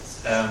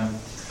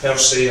Per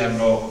se, I'm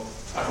not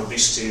an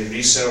obesity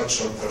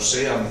researcher per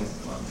se.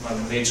 My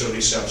major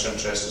research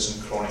interest is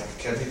in chronic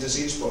kidney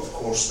disease, but of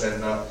course then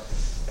that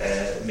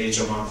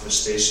major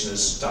manifestation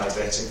is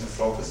diabetic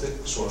nephropathy,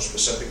 so our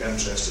specific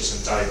interest is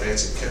in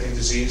diabetic kidney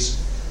disease,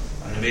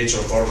 and the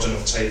major burden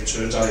of type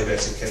 2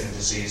 diabetic kidney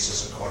disease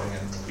is occurring in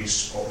an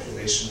obese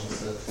population with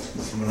the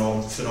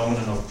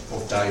phenomenon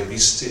of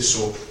diabesity.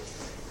 So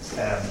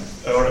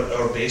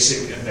our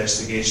basic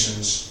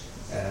investigations,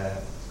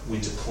 we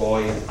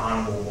deploy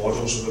animal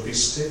models of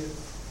obesity,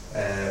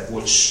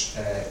 which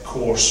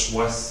course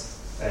with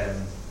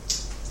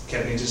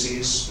kidney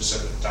disease,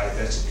 specific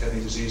diabetic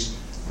kidney disease,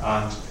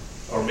 and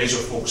our major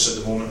focus at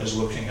the moment is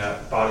looking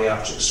at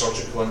bariatric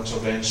surgical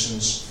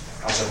interventions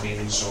as a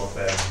means of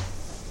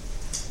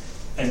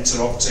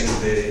interrupting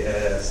the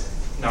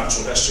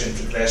natural history and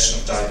progression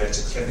of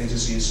diabetic kidney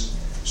disease.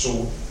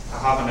 So I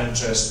have an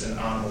interest in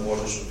animal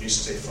models of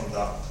obesity from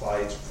that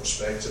applied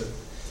perspective.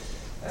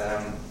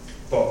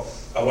 But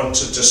I want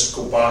to just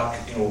go back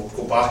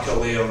a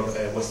layer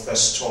with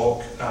this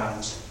talk,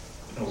 and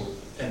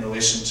in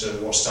relation to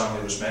what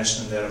Stanley was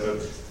mentioning there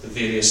about the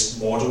various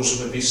models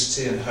of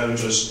obesity and how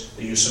does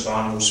the use of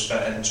animals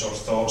fit into our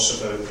thoughts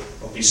about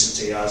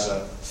obesity as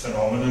a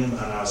phenomenon and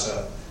as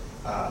an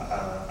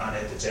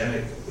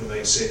epidemic, we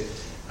might say.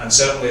 And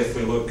certainly if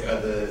we look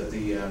at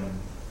the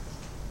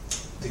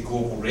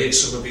global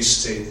rates of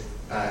obesity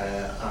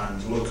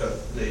and look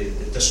at the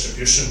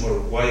distribution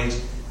worldwide,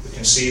 we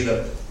can see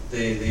that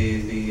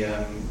the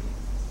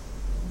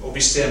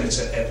obesity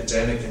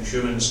epidemic in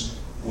humans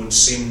would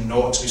seem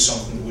not to be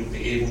something that would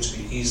be able to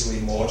be easily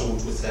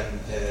modelled within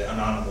an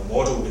animal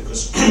model,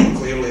 because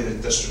clearly the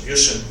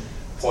distribution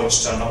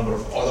points to a number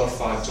of other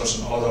factors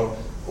and other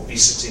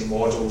obesity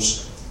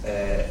models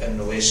in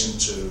relation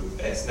to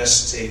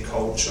ethnicity,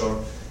 culture,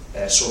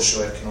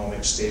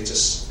 socio-economic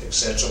status,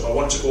 etc. But I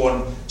want to go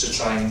on to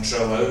try and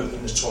drill out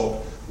in the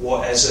talk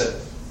what is it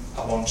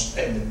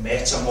in the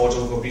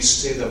meta-model of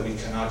obesity that we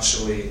can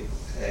actually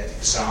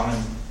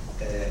examine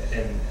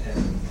in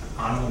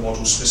animal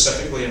models,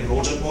 specifically in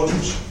rodent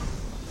models.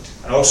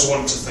 And I also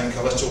want to think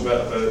a little bit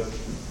about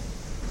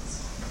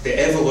the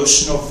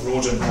evolution of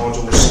rodent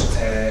models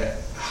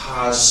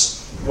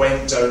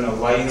went down a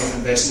line of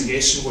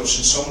investigation which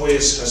in some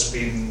ways has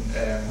been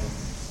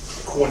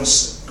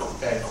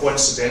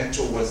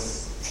coincidental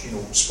with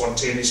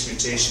spontaneous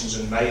mutations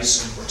in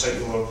mice, in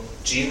particular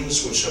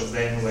genes, which have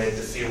then led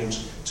the field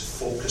to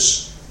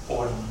focus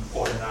on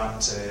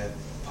that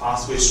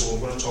pathway. So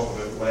we're going to talk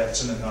about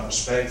leptin in that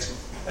respect.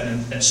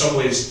 And in some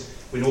ways,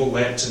 we know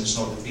leptin is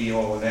not the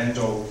be-all and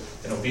end-all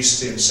in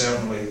obesity, and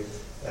certainly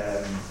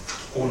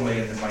only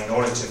in the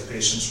minority of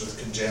patients with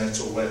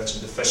congenital leptin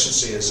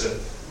deficiency is it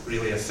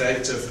really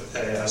effective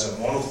as a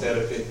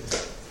monotherapy.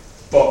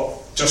 But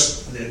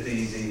just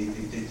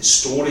the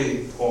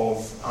story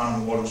of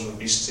animal models of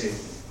obesity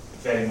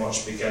very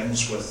much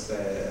begins with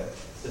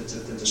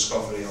the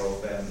discovery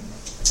of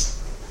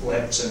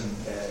leptin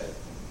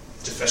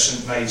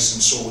deficient mice,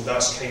 and so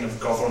that's kind of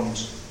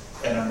governed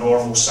in a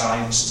normal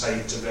science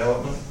type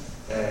development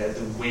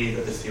the way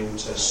that the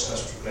field has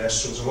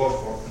progressed. So there's a lot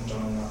of work been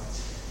done on that.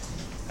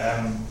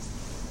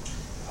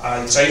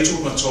 I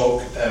titled my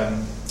talk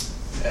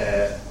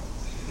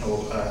a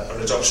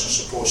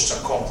reductionist approach to a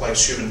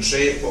complex human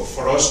trait, but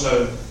for us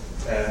now,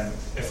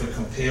 if we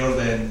compare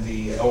then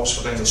the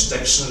Oxford English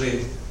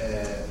Dictionary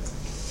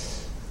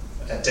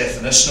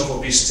definition of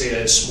obesity,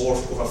 it's more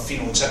of a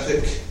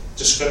phenotypic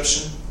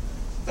description.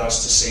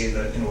 That's to say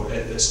that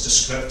it's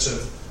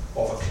descriptive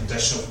of a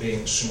condition of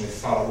being extremely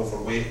far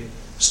overweight,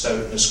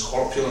 stoutness,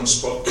 corpulence.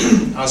 But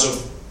as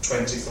of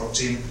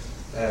 2013,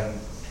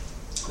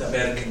 the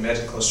American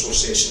Medical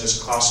Association is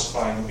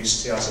classifying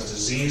obesity as a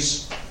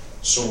disease.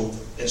 So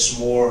it's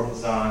more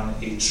than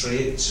a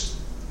trait,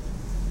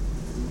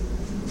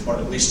 or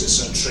at least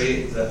it's a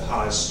trait that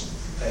has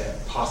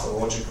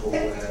pathological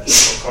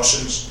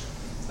repercussions.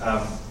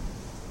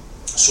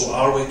 So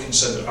are we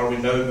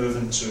now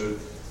moving to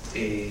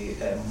a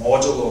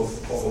model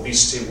of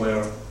obesity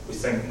where we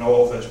think not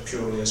of it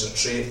purely as a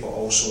trait but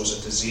also as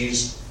a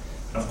disease?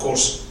 And of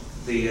course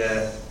the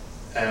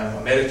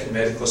American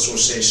Medical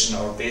Association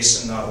are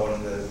basing that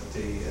on the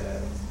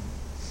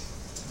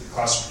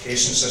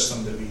classification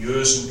system that we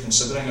use in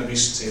considering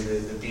obesity,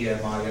 the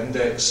BMI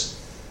index.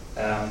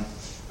 And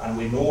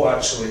we know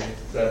actually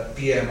that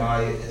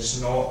BMI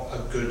is not a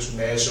good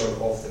measure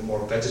of the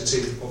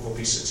morbidity of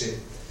obesity.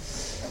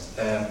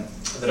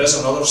 There is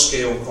another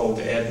scale called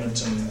the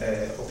Edmonton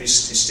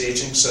Obesity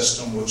Staging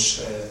System, which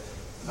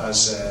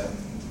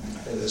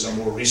is a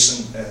more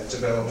recent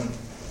development.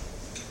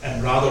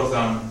 And rather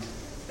than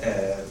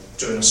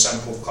doing a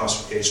simple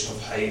classification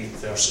of height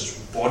versus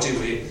body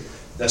weight,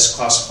 this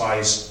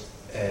classifies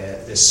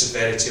the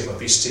severity of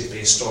obesity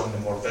based on the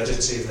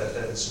morbidity that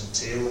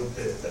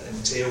it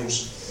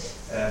entails.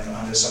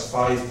 And it's a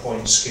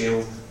 5-point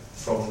scale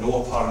from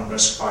no apparent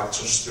risk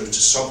factors through to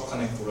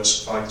subclinical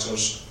risk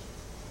factors.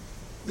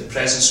 The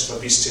presence of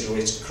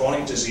obesity-related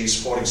chronic disease,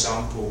 for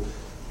example,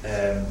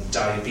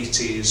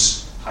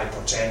 diabetes,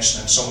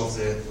 hypertension, and some of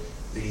the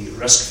the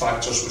risk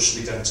factors which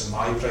lead into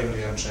my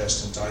primary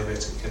interest in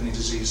diabetic kidney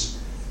disease,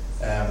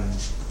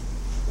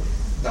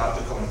 that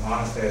becoming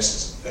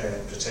manifest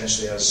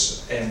potentially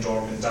as end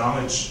organ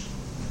damage.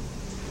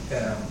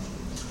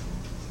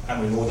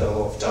 And we know that a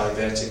lot of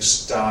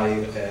diabetics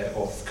die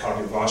of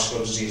cardiovascular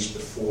disease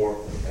before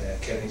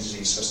kidney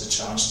disease has the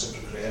chance to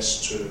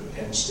progress to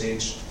end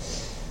stage.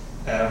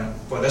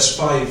 But this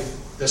five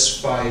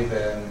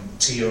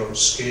tier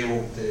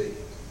scale, the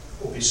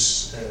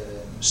obese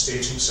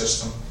staging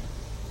system,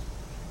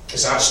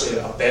 is actually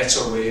a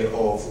better way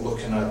of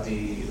looking at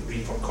the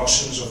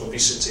repercussions of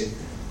obesity,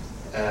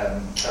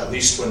 at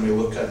least when we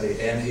look at the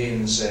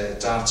NHANES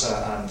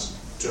data and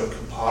do a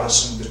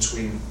comparison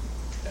between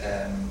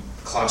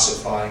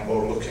classifying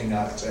or looking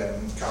at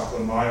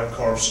Kaplan-Meier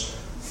curves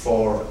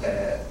for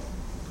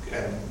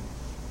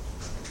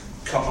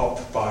cut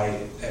up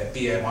by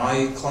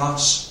BMI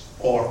class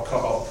or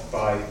cut up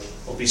by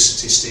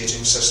obesity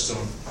staging system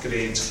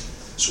grade.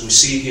 So we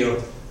see here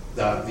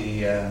that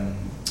the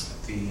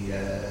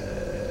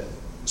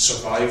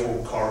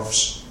survival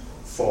curves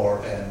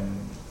for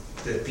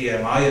the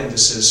BMI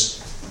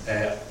indices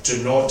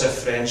do not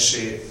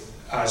differentiate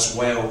as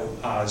well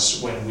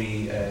as when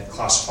we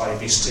classify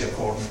obesity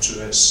according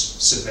to its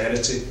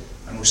severity.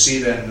 And we see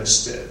then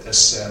this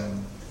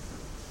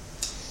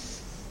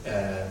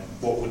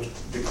what would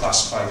be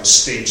classified as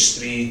stage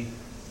 3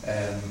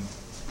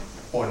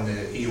 on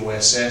the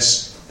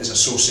EOSS is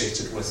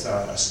associated with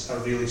a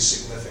really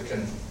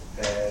significant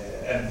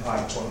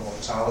impact on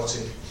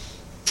mortality.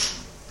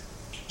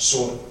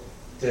 So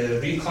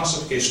the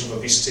reclassification of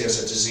obesity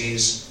as a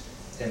disease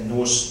in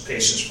those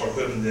patients for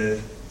whom the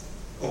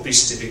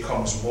obesity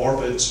becomes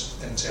morbid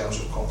in terms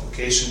of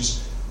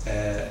complications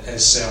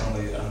is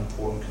certainly an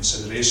important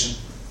consideration.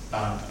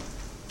 And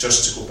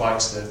just to go back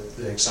to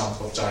the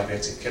example of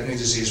diabetic kidney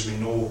disease, we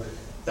know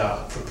that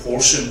a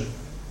proportion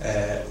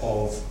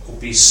of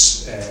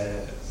obese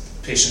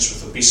patients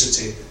with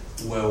obesity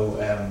will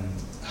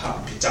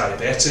be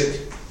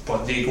diabetic,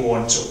 but they go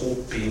on to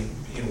be,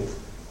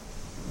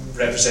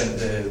 represent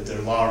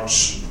the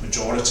large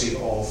majority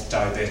of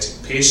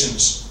diabetic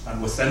patients, and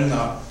within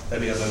that,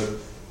 maybe about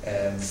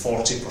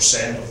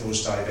 40% of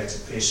those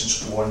diabetic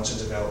patients go on to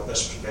develop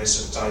this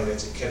progressive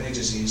diabetic kidney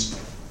disease,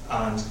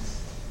 and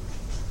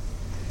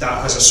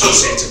that has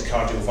associated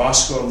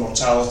cardiovascular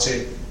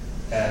mortality,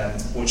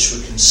 which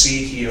we can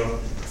see here,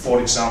 for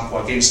example,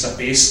 against a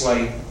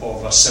baseline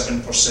of a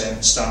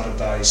 7%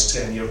 standardised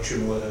 10-year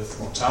cumulative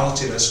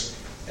mortality risk.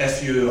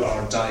 If you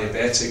are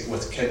diabetic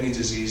with kidney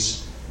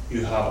disease,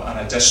 you have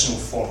an additional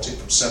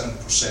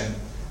 47%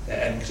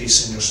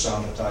 increase in your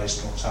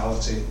standardised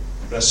mortality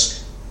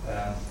risk.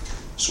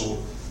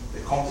 So the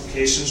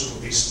complications of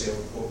obesity,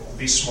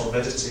 obese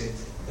morbidity,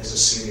 is a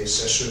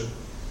serious issue.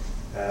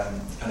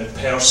 And it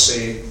per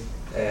se,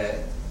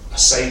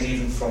 aside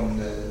even from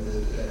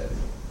the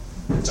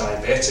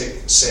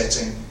diabetic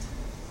setting,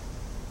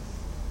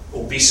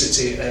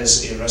 obesity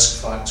is a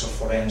risk factor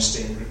for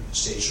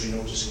end-stage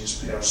renal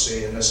disease per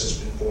se, and this has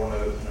been borne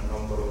out in a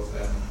number of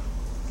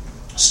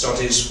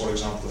studies. For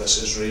example,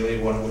 this Israeli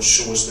one, which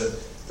shows that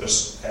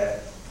there's a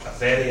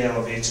very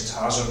elevated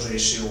hazard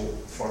ratio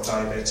for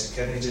diabetic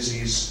kidney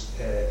disease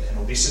in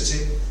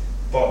obesity,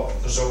 but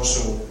there's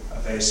also a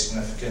very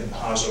significant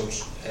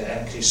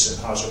increase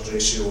in hazard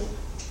ratio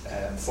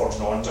for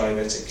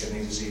non-diabetic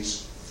kidney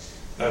disease.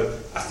 Now,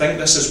 I think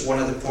this is one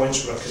of the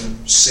points where I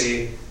can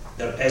say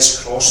there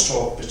is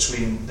crosstalk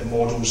between the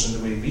models and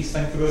the way we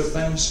think about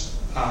things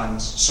and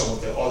some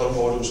of the other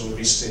models of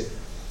obesity.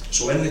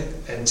 So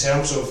in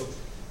terms of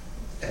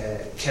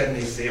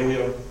kidney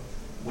failure,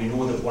 we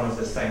know that one of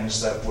the things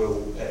that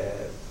will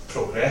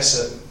progress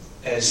it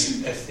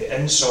is if the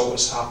insult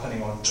is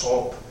happening on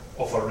top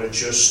of a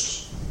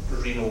reduced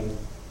renal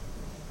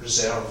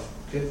reserve.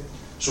 Okay?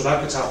 So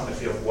that could happen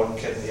if you have one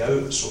kidney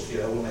out. So if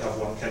you only have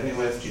one kidney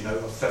left, you now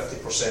have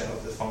 50%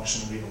 of the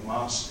functional renal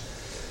mass.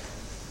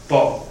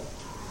 But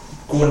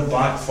going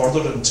back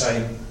further in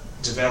time,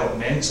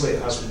 developmentally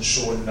it has been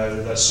shown now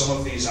that some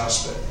of these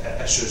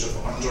issues of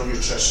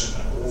undernutrition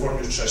and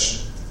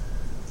overnutrition,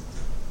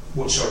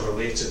 which are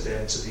related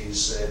then to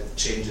these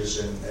changes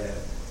in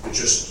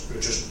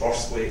reduced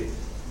birth weight,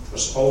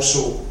 there's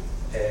also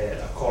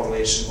a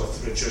correlation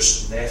with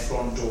reduced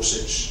nephron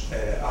dosage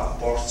at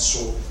birth.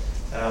 So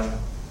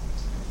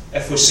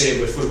if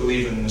we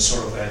believe in the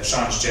sort of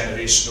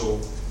transgenerational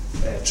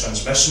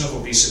transmission of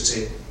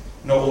obesity,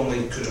 not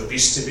only could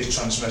obesity be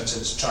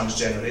transmitted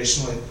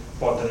transgenerationally,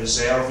 but the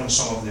reserve in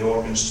some of the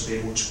organs to be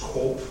able to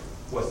cope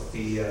with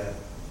the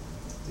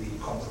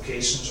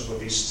complications of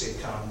obesity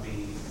can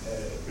be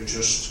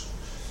reduced.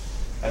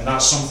 And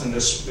that's something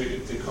that's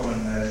becoming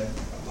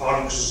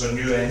apparent because there's a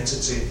new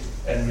entity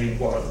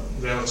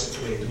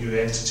relatively new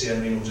entity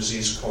in renal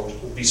disease called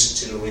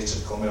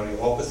obesity-related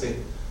glomerulopathy,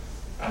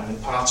 and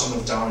the pattern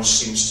of damage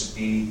seems to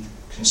be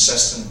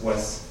consistent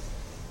with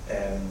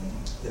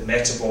the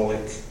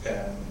metabolic,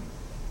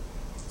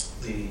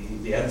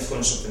 the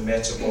influence of the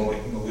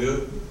metabolic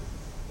milieu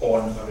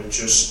on a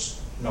reduced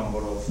number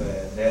of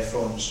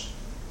nephrons.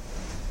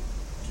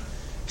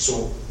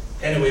 So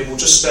anyway, we'll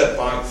just step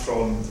back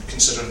from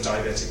considering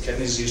diabetic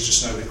kidney disease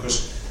just now,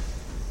 because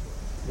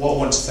what I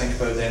want to think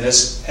about then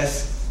is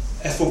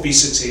if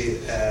obesity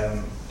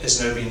is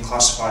now being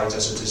classified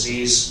as a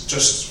disease,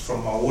 just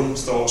from my own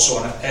thoughts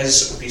on it,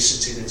 is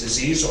obesity the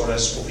disease, or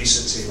is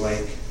obesity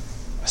like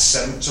a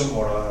symptom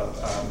or a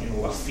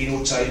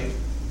phenotype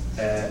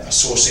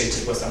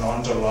associated with an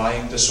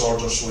underlying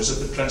disorder? So is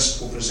it the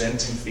principal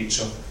presenting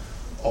feature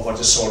of a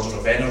disorder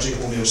of energy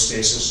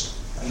homeostasis?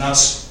 And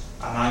that's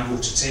an angle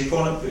to take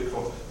on it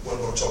when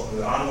we're talking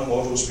about animal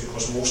models,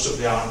 because most of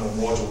the animal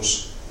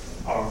models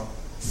are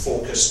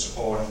focused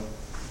on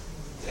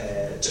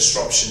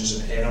disruptions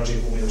in energy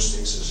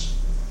homeostasis.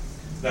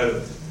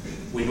 Now,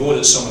 we know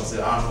that some of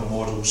the animal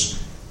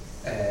models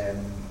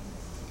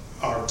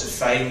are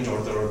defined,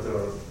 or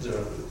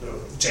their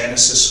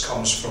genesis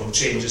comes from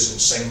changes in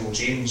single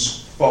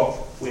genes, but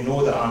we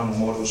know that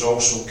animal models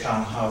also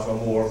can have a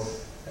more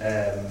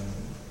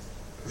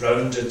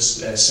rounded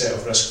set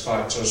of risk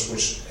factors,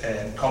 which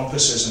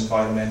encompasses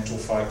environmental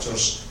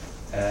factors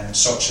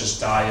such as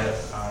diet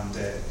and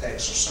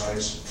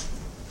exercise.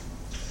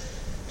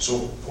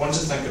 So I want to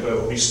think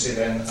about obesity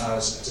then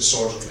as a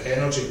disorder of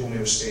energy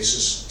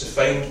homeostasis,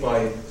 defined by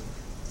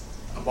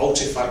a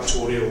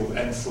multifactorial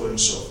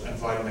influence of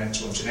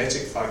environmental and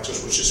genetic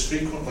factors, which is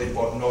frequently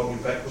but not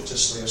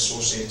ubiquitously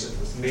associated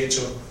with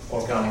major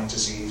organic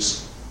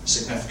disease,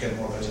 significant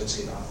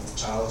morbidity and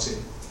mortality.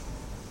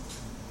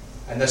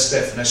 And this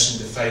definition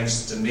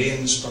defines the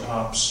domains,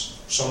 perhaps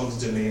some of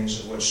the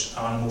domains in which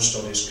animal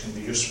studies can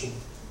be useful.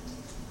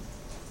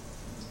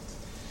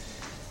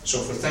 So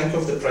if we think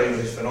of the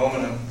primary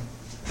phenomenon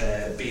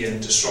being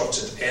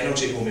disrupted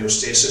energy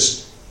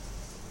homeostasis,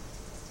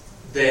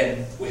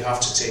 then we have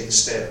to take a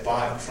step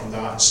back from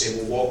that and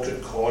say, well, what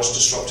could cause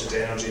disrupted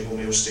energy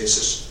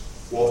homeostasis?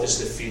 What is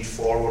the feed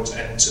forward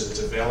into the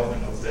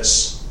development of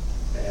this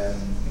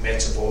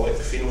metabolic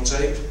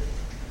phenotype?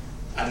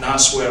 And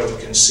that's where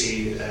we can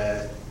see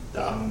that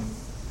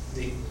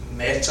the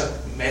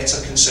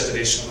meta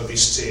consideration of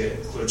obesity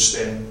includes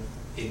then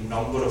a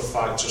number of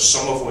factors,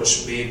 some of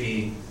which may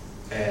be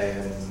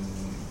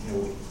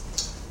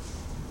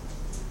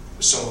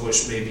some of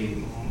which may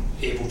be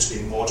able to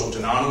be modelled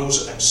in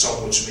animals, and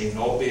some which may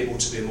not be able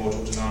to be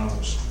modelled in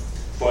animals.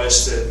 But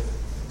it's the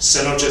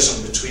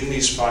synergism between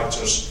these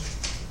factors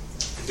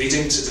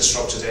leading to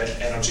disrupted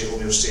energy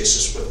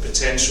homeostasis with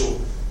potential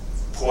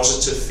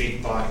positive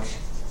feedback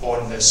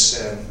on this,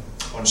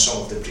 on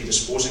some of the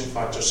predisposing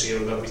factors here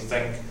that we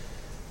think,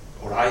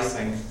 or I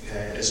think,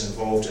 is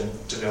involved in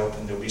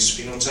developing the obese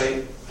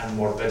phenotype, and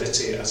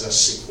morbidity as a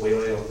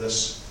sequelae of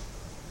this.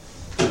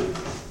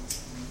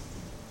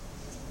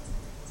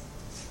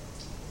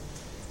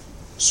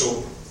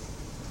 So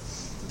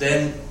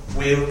then,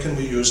 where can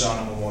we use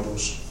animal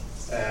models?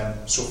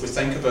 So if we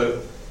think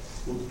about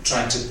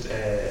trying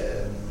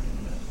to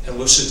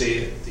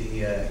elucidate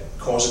the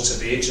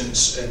causative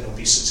agents in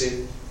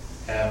obesity,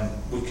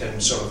 we can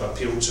sort of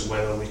appeal to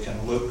whether we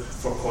can look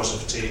for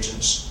causative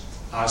agents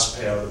as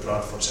per the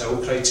Bradford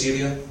Hill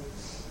criteria,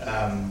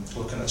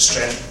 looking at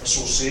strength of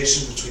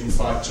association between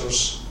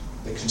factors,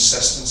 the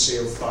consistency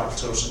of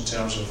factors in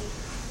terms of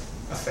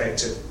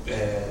affected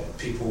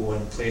people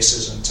and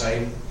places and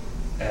time,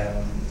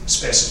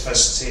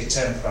 specificity,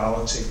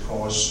 temporality,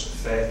 cause,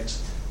 effect,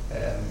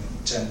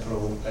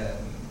 temporal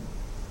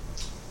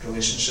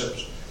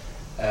relationships,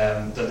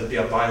 that there be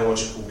a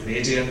biological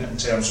gradient in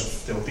terms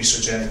of the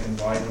obesogenic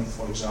environment,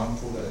 for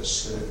example, that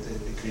is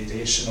the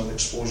gradation of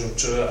exposure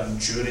to it and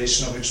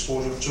duration of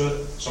exposure to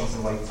it,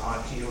 something like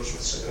pack years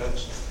with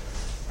cigarettes.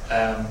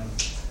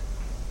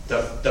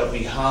 That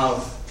we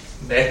have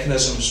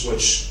mechanisms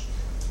which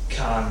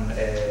can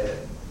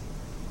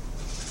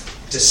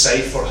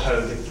decipher how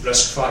the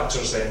risk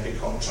factors then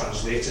become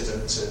translated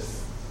into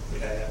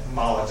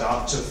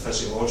maladaptive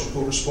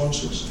physiological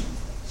responses,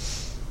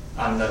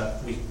 and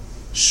that we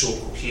show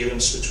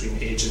coherence between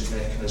agent,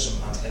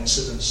 mechanism and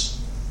incidence.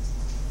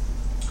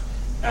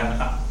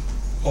 And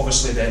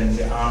obviously then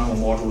the animal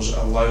models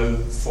allow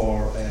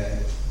for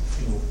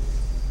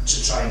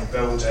to try and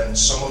build in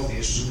some of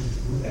these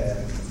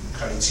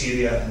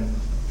criteria and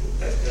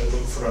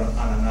look for an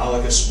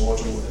analogous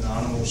model in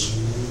animals.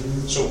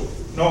 So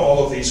not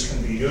all of these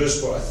can be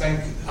used, but I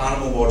think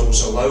animal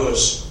models allow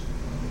us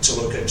to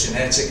look at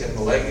genetic and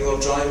molecular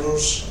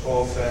drivers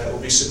of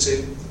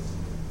obesity,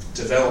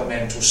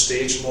 developmental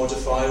stage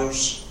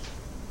modifiers,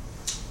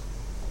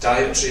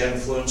 dietary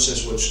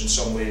influences, which in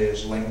some way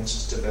is linked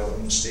to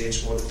development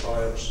stage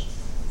modifiers,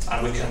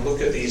 and we can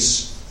look at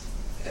these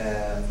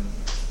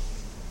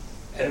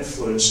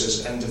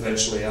influences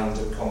individually and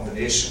in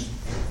combination.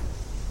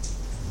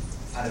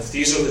 And if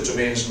these are the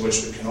domains in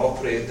which we can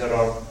operate, there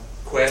are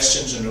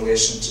questions in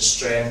relation to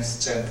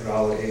strength,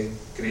 temporality,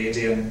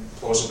 gradient,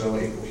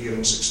 plausibility,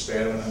 coherence,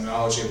 experiment,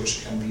 analogy,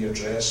 which can be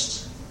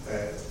addressed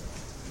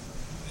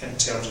in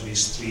terms of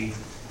these three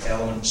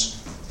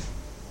elements.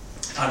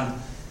 And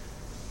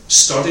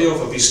study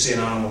of obesity in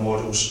animal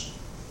models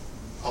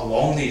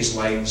along these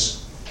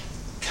lines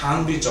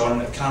can be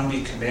done, it can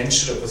be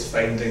commensurate with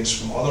findings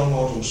from other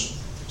models.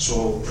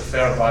 So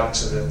refer back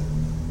to the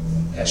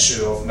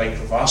issue of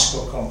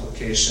microvascular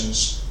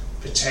complications,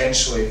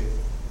 potentially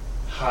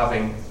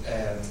having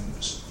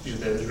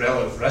the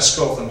relative risk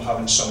of them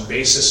having some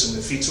basis in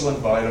the fetal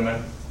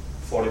environment,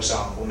 for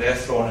example,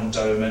 nephron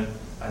endowment,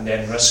 and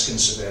then risk and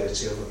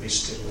severity of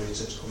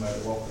obesity-related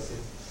glomerulopathy.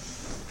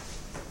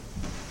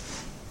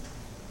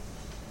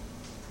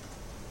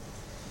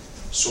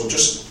 So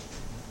just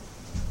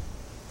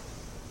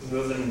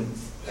moving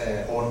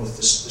on with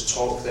the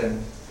talk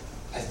then,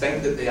 I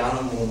think that the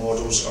animal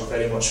models are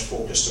very much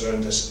focused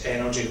around this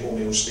energy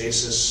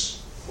homeostasis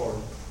or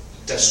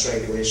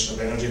dysregulation of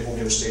energy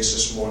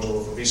homeostasis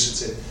model of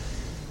obesity,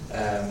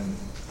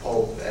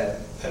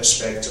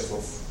 irrespective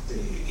of the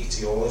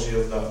etiology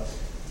of that.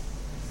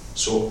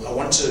 So I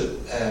want to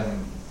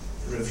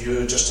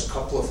review just a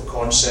couple of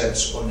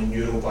concepts on the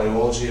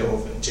neurobiology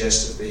of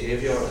ingestive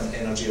behaviour and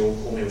energy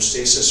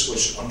homeostasis,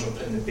 which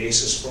underpin the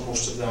basis for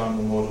most of the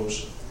animal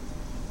models,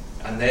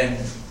 and then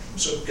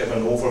sort of give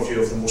an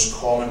overview of the most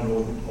common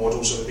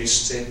models of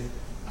obesity,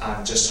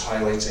 and just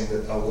highlighting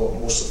that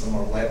most of them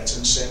are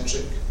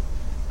leptin-centric.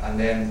 And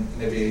then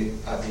maybe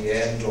at the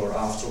end or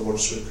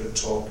afterwards we could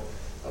talk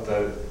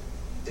about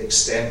the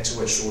extent to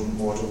which rodent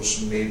models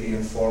may be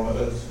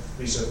informative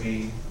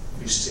vis-a-vis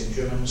obesity in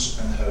humans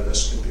and how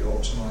this could be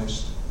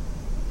optimised.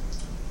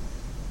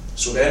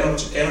 So the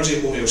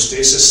energy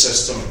homeostasis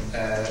system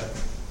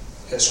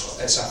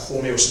is a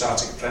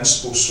homeostatic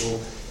principle, so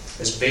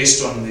it's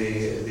based on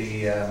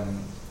the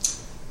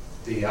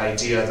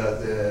idea that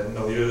the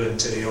milieu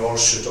interior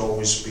should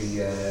always be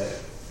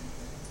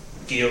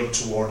geared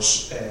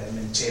towards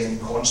maintaining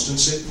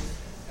constancy.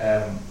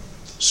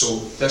 So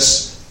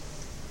this,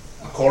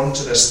 according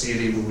to this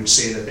theory, we would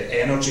say that the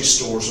energy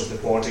stores of the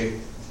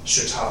body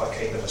should have a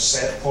kind of a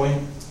set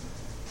point,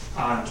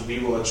 and we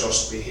will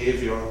adjust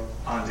behaviour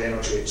and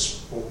energy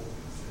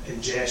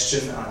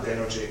ingestion and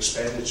energy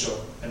expenditure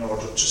in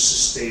order to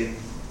sustain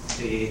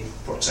a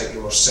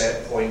particular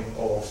set point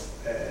of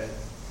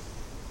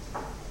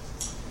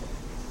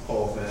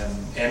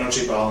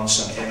energy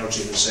balance and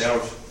energy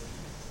reserve.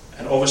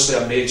 And obviously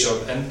a major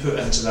input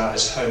into that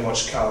is how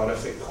much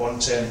calorific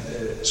content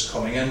is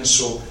coming in.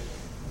 So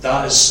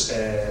that is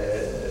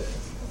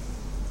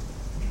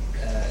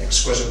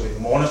exquisitely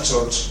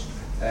monitored,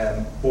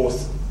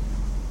 both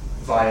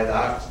via the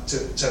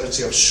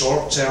activity of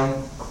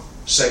short-term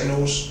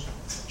signals,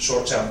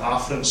 short-term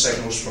afferent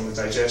signals from the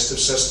digestive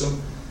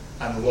system,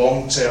 and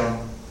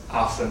long-term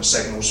afferent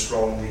signals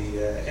from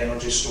the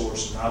energy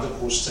stores in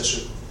adipose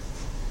tissue.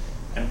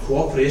 And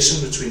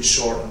cooperation between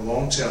short and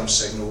long-term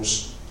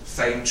signals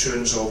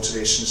fine-tunes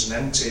alterations in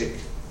intake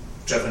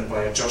driven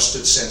by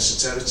adjusted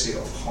sensitivity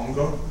of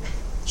hunger.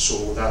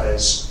 So that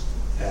is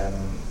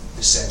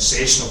the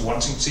sensation of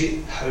wanting to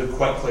eat, how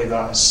quickly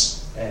that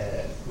is,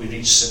 we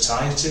reach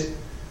satiety,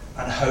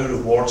 and how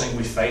rewarding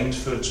we find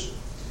food.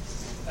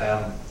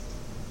 And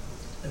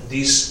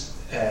these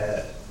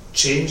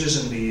changes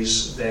in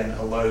these then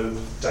allow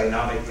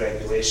dynamic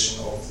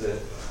regulation of the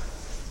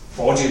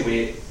body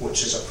weight,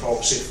 which is a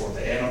proxy for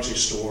the energy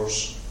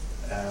stores,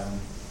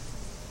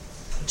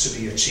 to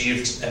be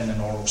achieved in the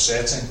normal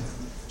setting.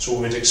 So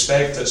we would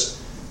expect that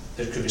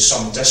there could be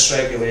some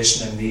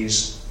dysregulation in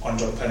these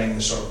underpinning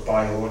the sort of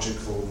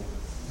biological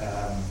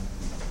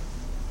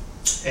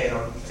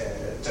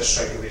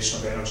dysregulation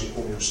of energy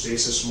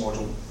homeostasis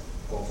model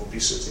of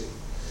obesity.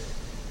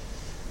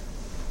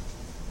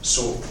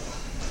 So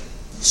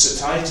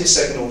satiety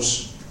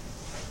signals,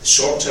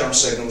 short-term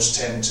signals,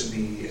 tend to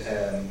be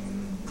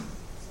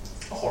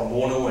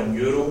hormonal and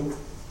neural,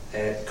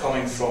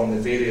 coming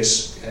from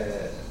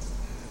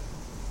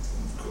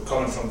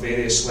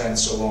various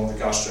lengths along the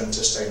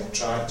gastrointestinal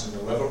tract and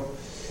the liver,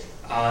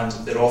 and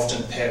they're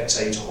often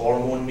peptide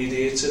hormone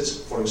mediated,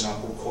 for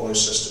example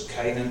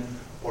cholecystokinin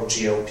or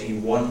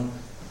GLP-1.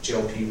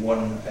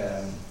 GLP-1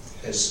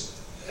 is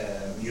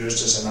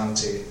used as an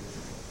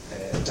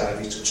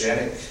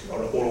anti-diabetogenic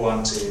or oral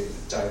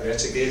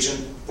anti-diuretic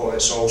agent, but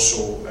it's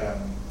also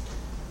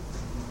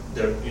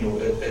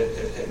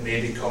it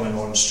may be coming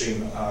on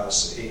stream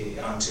as an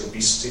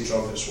anti-obesity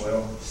drug as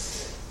well.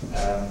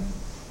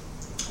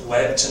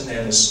 Leptin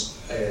then is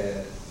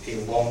a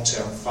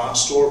long-term fat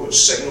store which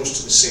signals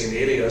to the same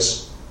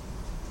areas,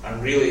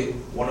 and really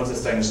one of the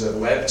things that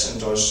leptin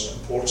does,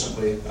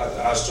 importantly,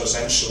 as does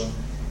insulin,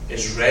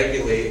 is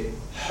regulate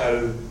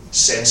how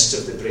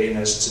sensitive the brain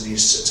is to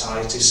these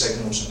satiety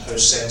signals and how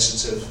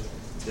sensitive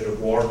the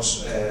reward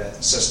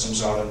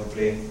systems are in the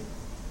brain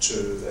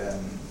to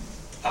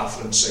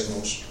afferent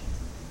signals.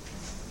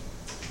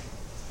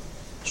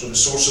 So the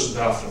sources of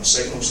the afferent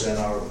signals then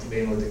are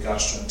mainly the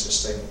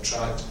gastrointestinal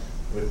tract.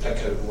 We would pick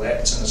out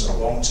leptin as a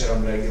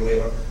long-term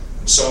regulator,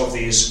 and some of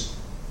these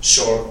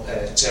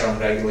short-term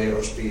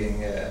regulators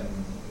being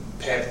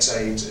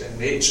peptide in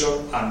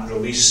nature and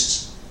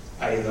released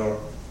either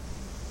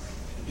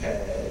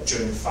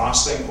during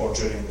fasting or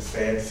during the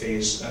fed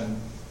phase, and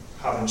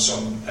having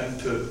some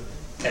input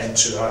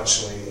into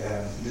actually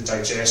the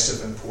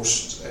digestive and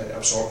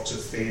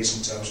post-absorptive phase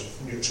in terms of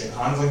nutrient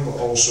handling, but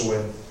also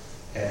in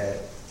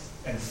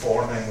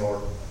informing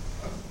or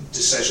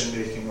decision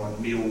making on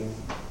meal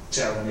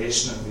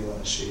termination and meal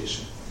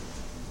initiation.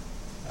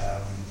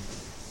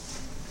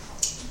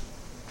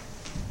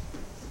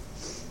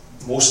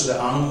 Most of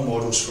the animal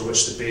models for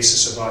which the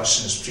basis of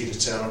action is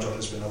predetermined or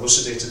has been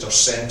elucidated are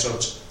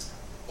centred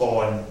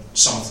on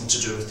something to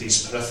do with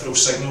these peripheral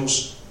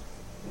signals,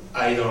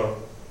 either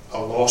a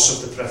loss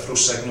of the peripheral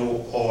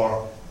signal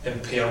or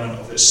impairment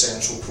of its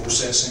central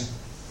processing.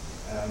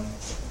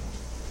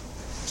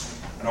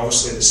 And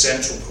obviously the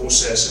central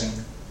processing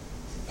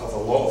of a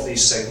lot of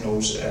these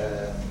signals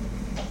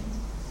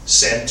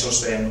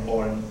centres then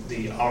on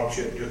the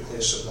arcuate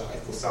nucleus of the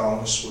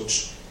hypothalamus,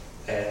 which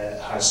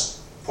has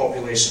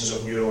populations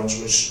of neurons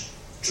which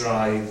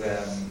drive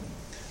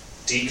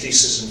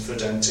decreases in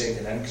food intake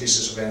and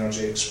increases of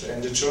energy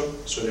expenditure.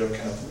 So they're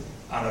kind of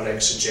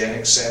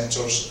anorexigenic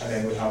centres, and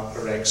then we have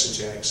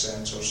orexigenic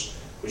centres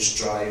which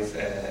drive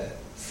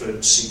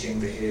food-seeking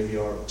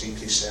behaviour,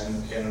 decrease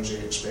in energy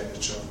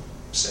expenditure,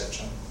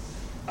 etc.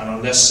 And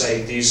on this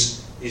side,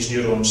 these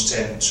neurons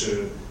tend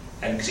to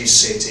increase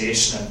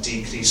satiation and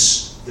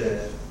decrease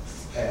the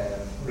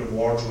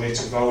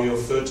reward-related value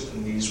of food,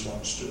 and these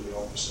ones do the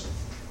opposite.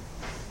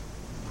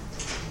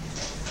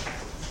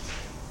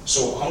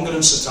 So hunger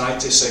and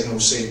satiety signal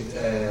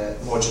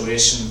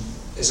modulation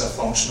is a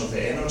function of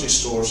the energy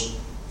stores,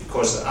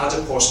 because the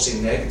adiposity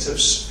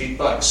negatives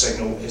feedback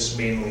signal is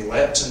mainly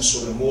leptin.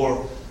 So the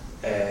more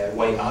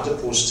white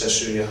adipose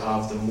tissue you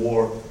have, the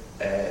more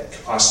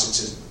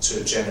capacity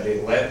to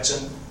generate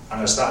leptin,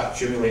 and as that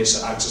accumulates,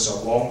 it acts as a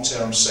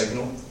long-term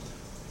signal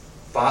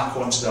back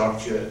onto the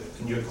arcuate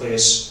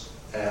nucleus,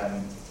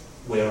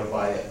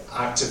 whereby it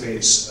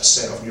activates a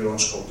set of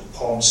neurons called the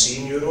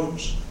POMC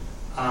neurons,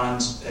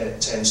 and it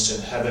tends to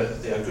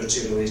inhibit the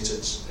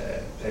agouti-related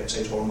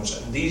peptide hormones.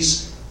 And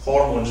these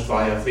hormones,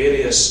 via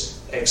various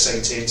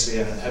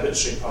excitatory and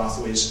inhibitory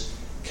pathways,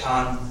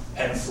 can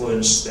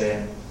influence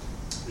then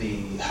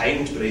the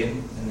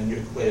hindbrain in the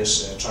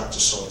nucleus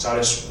tractus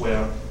solitarius,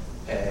 where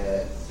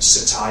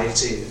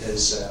satiety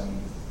is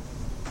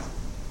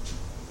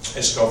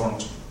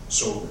governed.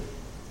 So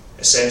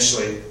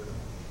essentially,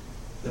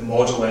 the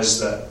model is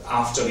that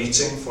after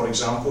eating, for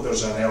example,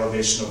 there's an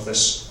elevation of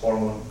this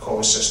hormone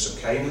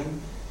cholecystokinin,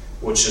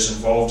 which is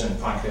involved in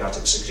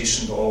pancreatic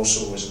secretion, but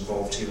also is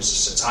involved here as a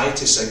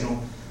satiety signal.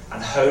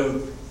 And how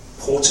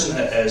potent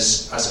it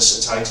is as a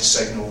satiety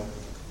signal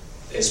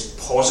is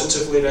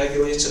positively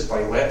regulated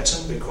by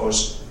leptin,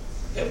 because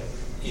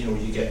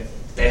you get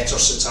better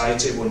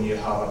satiety when you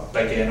have a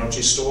big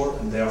energy store,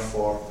 and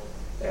therefore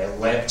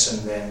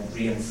leptin then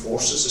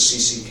reinforces the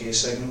CCK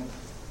signal.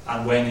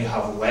 And when you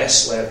have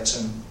less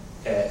leptin,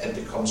 it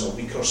becomes a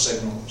weaker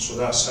signal. So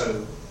that's how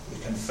we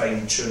can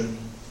fine-tune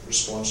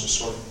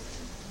responses. I'll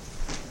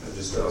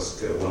just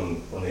ask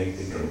one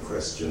ignorant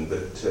question,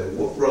 but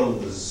what role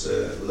does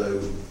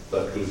low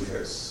blood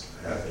glucose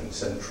have in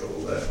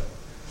central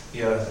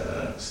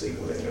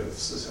signaling of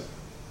satiety?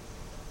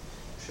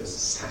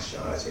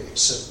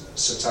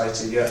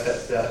 Satiety, yeah.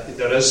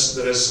 There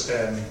is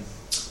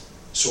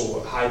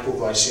so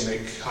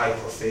hypoglycemic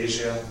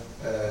hyperphagia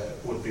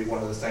would be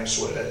one of the things.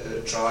 So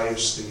it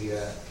drives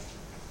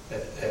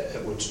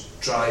it would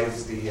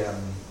drive the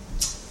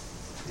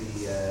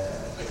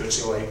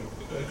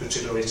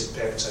agouti-related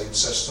peptide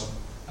system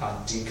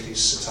and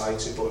decrease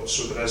satiety. But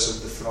so there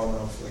is the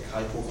phenomenon of like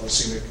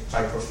hypoglycemic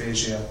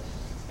hyperphagia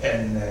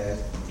in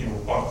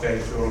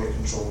very poorly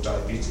controlled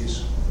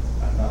diabetes,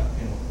 and that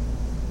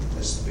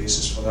is the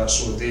basis for that.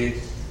 So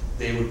they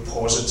would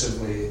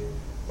positively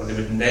or they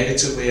would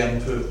negatively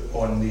input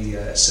on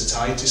the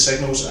satiety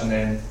signals, and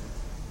then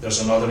there's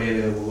another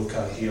area that we'll look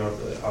at here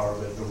that are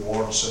the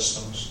reward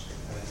systems,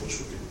 which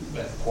would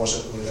be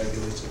positively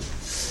regulated.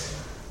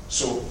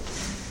 So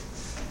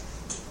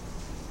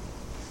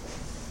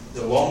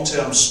the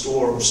long-term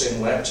store, we're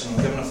saying leptin,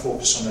 I'm giving a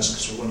focus on this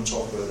because we're going to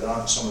talk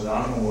about some of the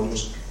animal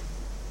models.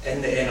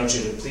 In the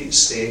energy replete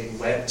state,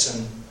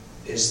 leptin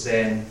is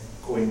then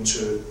going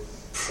to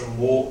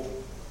promote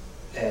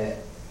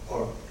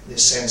or the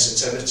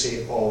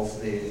sensitivity of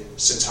the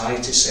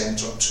satiety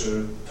centre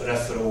to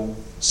peripheral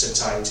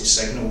satiety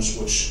signals,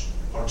 which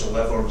are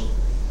delivered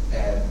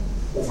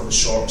over the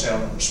short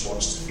term in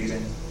response to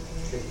feeding.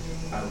 Okay.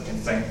 And we can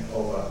think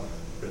of a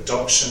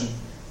reduction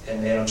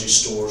in energy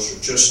stores,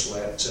 reduced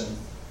leptin,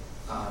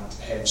 and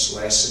hence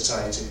less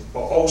satiety.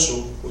 But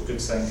also, we could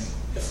think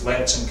if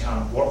leptin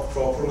can't work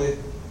properly,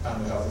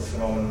 and we have the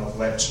phenomenon of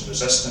leptin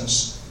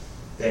resistance,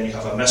 then you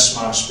have a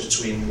mismatch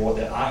between what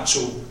the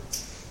actual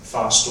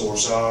fat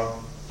stores are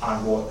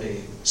and what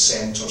the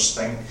centres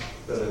think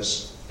there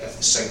is if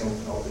the signal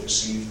cannot be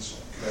received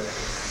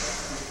correctly.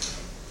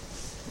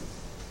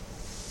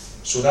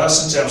 So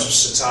that's in terms of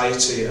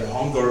satiety and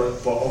hunger,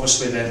 but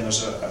obviously then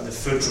there's the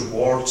food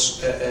reward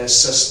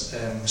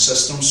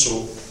system.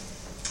 So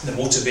the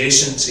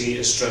motivation to eat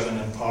is driven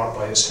in part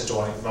by its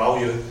hedonic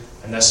value,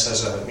 and this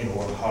has a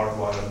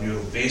hardwired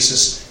neural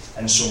basis,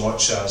 in so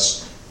much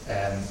as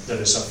there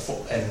is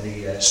in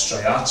the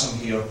striatum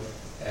here,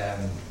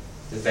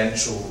 the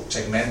ventral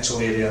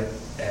tegmental area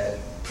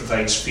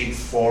provides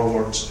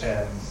feed-forward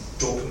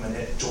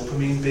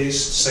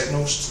dopamine-based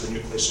signals to the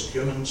nucleus of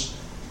humans,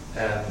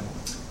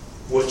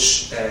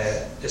 which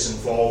is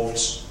involved,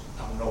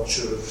 I'm not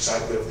sure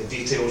exactly of the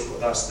details, but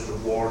that's the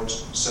reward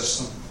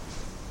system.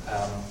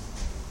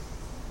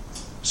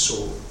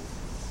 So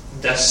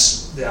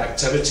the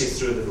activity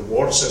through the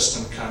reward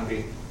system can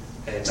be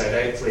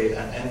directly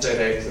and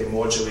indirectly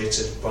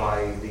modulated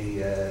by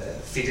the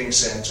feeding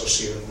centres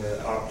here in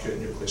the arcuate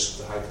nucleus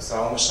of the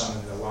hypothalamus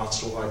and in the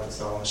lateral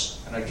hypothalamus.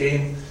 And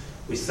again,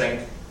 we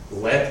think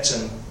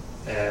leptin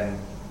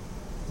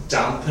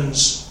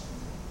dampens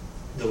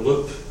the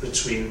loop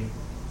between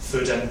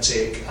food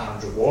intake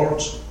and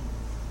reward,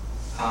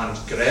 and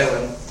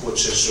ghrelin,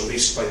 which is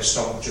released by the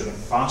stomach during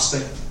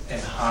fasting,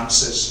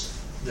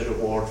 enhances the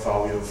reward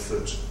value of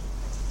food.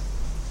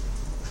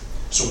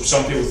 So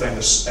some people think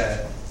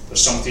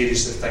there's some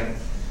theories that think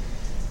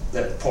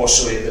that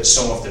postulate that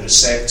some of the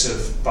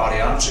resective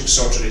bariatric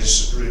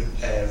surgeries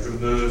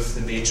remove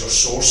the major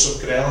source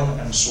of ghrelin,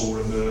 and so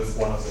remove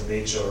one of the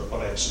major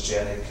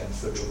orexigenic and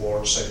food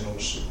reward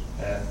signals.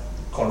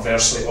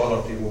 Conversely,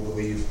 other people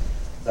believe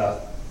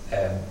that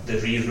the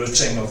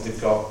rerouting of the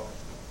gut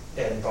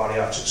in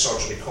bariatric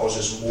surgery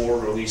causes more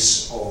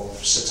release of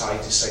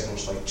satiety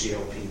signals like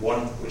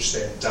GLP-1, which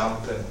then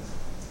dampen,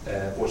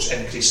 which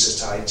increase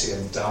satiety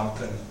and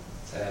dampen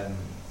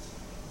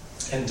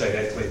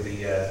indirectly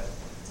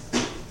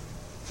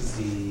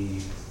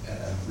the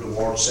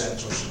reward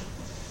centres.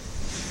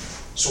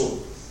 So,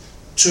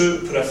 two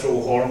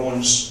peripheral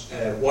hormones,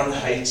 ghrelin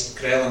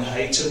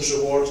heightens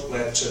reward,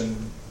 leptin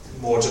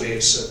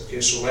moderates it.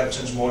 Okay, so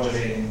leptin's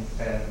moderating,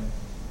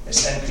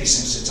 it's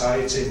increasing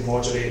satiety,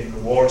 moderating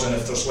reward, and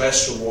if there's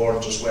less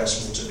reward, there's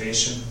less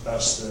motivation.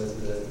 That's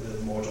the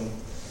model.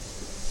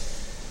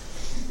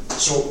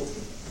 So,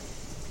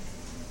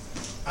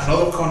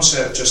 another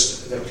concept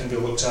just that can be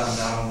looked at in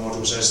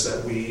nanomodels is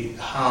that we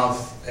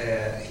have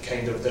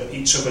that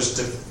each of us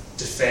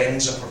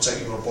defends a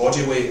particular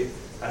body weight,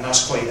 and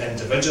that's quite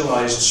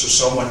individualised. So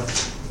someone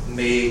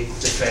may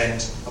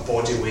defend a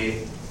body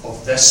weight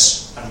of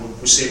this, and when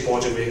we say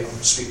body weight,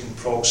 I'm speaking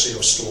proxy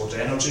or stored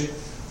energy.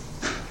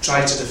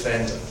 Try to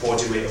defend a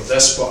body weight of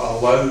this, but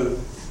allow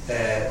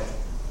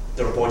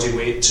their body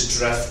weight to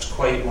drift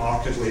quite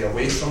markedly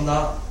away from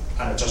that,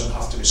 and it doesn't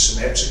have to be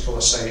symmetrical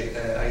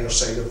either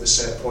side of the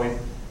set point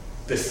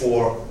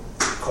before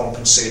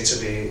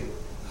compensatory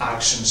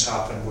actions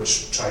happen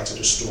which try to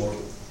restore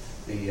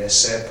the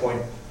set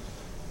point.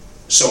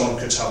 Someone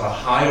could have a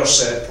higher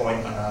set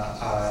point and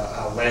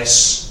a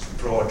less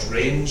broad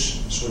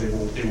range, so they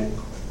will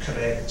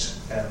correct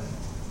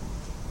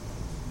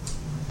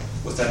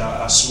within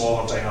a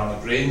smaller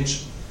dynamic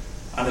range.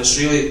 And it's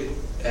really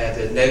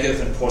the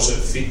negative and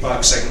positive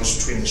feedback signals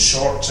between the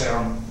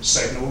short-term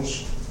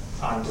signals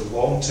and the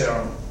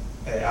long-term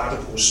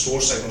adipose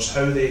store signals,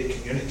 how they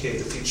communicate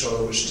with each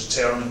other, which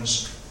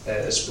determines,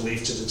 is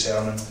believed to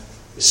determine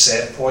the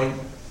set point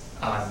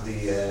and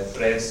the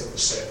breadth of the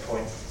set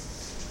point.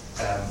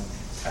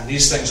 And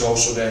these things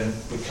also then,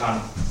 we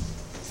can't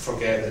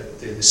forget that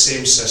the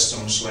same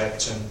systems,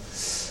 leptin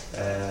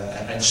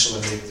and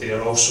insulin, they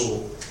are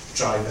also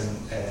driving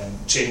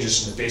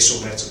changes in the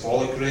basal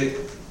metabolic rate,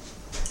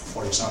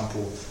 for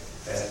example,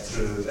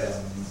 through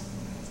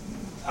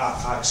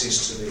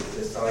access to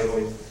the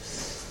thyroid.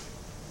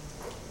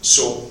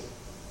 So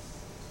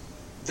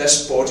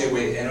this body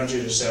weight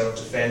energy reserve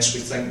defence,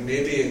 we think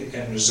maybe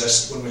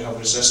when we have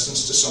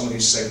resistance to some of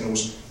these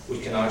signals, we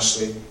can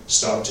actually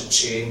start to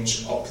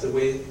change up the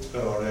weight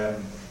or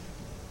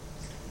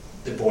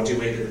the body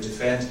weight that we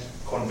defend.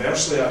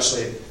 Conversely,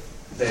 actually,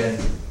 then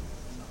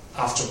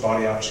after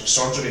bariatric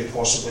surgery,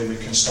 possibly we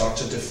can start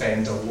to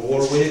defend a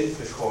lower weight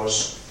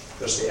because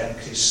there's the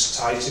increased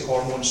satiety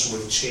hormone, so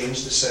we've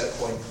changed the set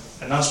point,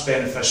 and that's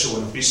beneficial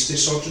in obesity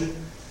surgery.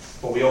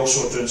 But we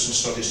also are doing some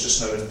studies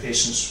just now in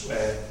patients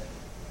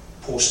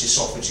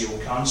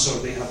post-esophageal cancer.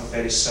 They have a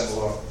very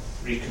similar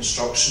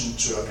reconstruction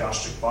to a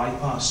gastric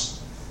bypass,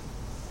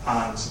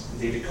 and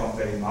they become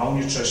very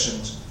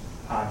malnutritioned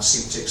and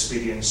seem to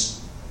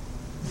experience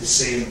the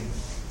same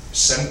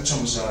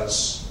symptoms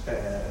as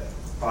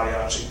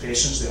bariatric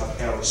patients. They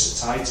have early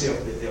satiety,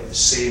 they have the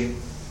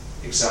same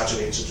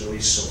exaggerated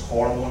release of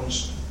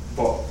hormones,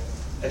 but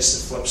it's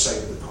the flip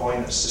side of the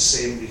coin. It's the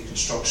same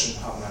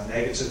reconstruction having a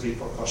negative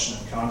repercussion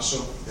in cancer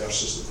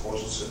versus the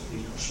positive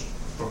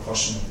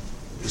repercussion in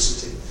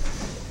obesity.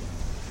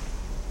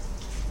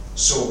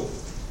 So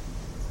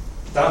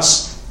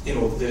that's,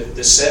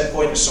 the set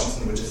point is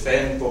something we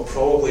defend, but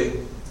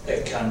probably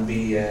it can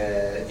be,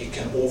 you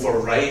can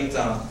override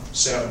that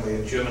certainly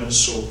in humans.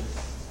 So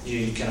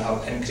you can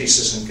have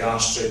increases in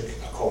gastric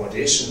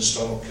accommodation, the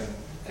stomach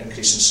can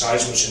increase in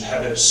size, which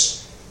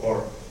inhibits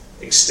or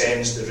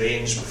extends the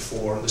range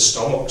before the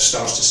stomach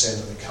starts to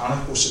send a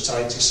mechanical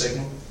satiety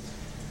signal.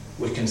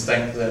 We can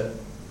think that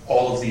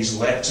all of these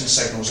leptin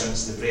signals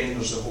into the brain,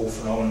 there's the whole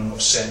phenomenon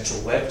of central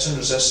leptin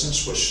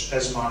resistance, which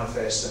is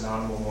manifest in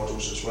animal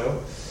models as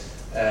well,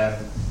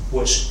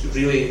 which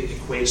really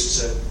equates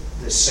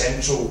to the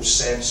central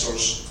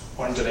sensors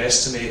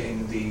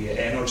underestimating the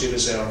energy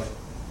reserve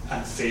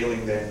and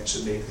failing then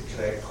to make the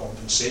correct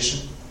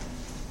compensation.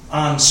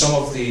 And some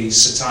of the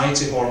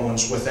satiety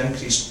hormones, with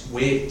increased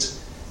weight,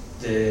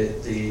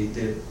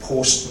 the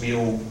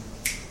post-meal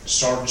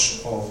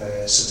surge of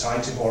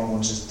satiety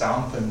hormones is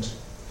dampened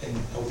in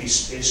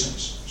obese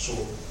patients. So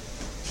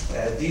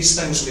these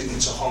things leading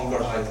to hunger,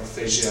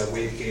 hyperphagia,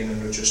 weight gain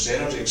and reduced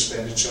energy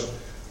expenditure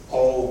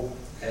all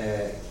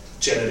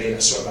generate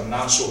a sort of a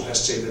natural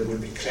history that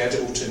would be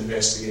credible to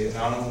investigate in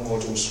animal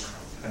models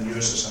and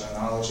use as an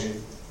analogy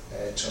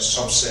to a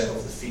subset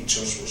of the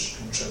features which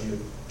contribute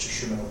to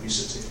human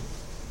obesity.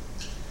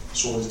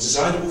 So the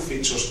desirable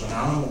features of an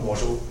animal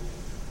model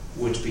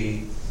would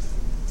be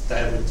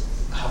that it would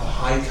have a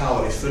high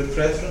calorie food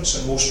preference,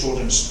 and most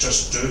rodents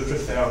just do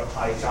prefer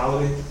high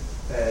calorie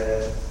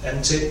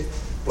intake,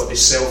 but they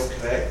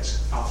self-correct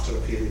after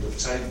a period of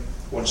time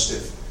once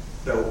they've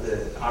built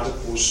the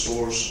adipose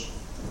stores,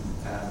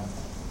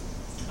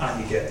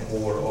 and you get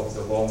more of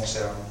the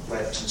long-term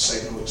leptin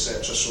signal,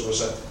 etc. So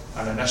there's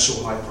an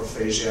initial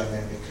hyperphagia and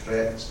then they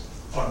correct,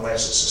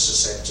 unless it's a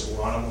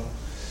susceptible animal.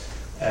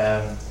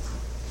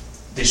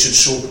 They should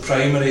show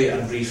primary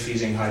and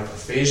refeeding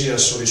hyperphagia,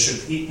 so they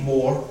should eat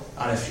more,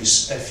 and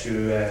if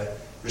you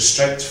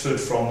restrict food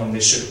from them, they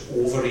should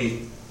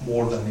overeat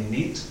more than they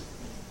need,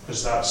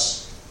 because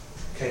that's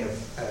kind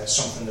of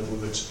something that we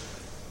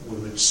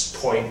would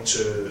point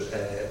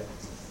to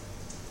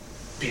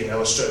being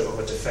illustrative of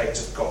a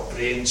defective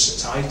gut-brain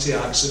satiety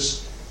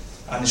axis.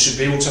 And they should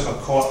be able to have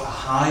a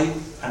high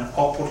and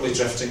upwardly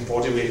drifting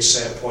body weight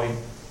set point,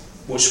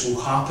 which will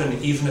happen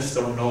even if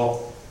they're not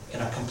in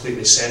a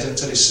completely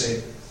sedentary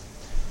state.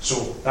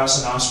 So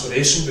that's an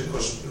aspiration,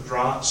 because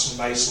rats and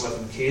mice live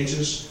in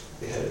cages,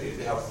 they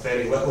have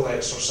very little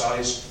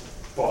exercise,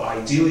 but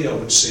ideally I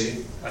would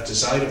say a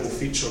desirable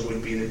feature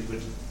would be that you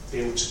would be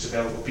able to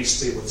develop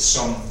obesity with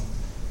some,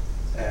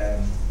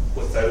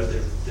 without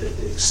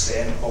the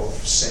extent of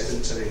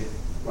sedentary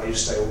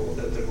lifestyle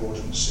that the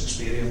rodents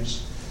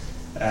experience.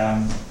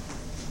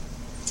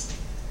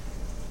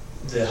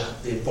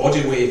 The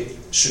body weight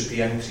should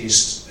be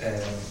increased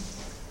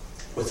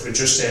with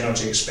reduced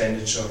energy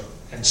expenditure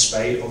in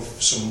spite of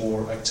some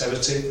more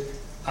activity,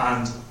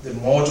 and the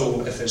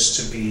model, if it's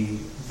to be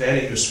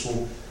very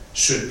useful,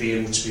 should be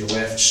able to be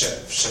left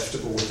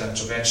shiftable with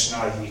intervention,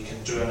 i.e. you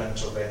can do an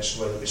intervention,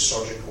 whether it be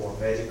surgical or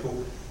medical,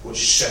 which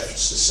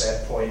shifts the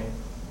set point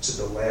to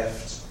the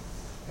left,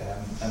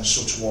 and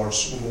so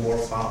towards lower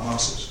fat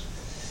masses.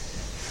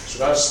 So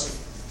that's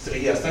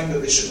 3. I think that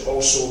they should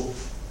also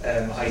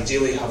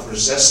ideally have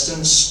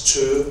resistance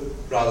to,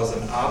 rather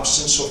than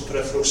absence of,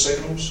 peripheral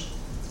signals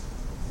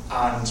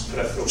and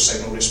peripheral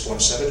signal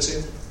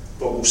responsivity.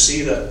 But we'll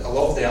see that a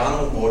lot of the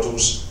animal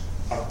models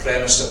are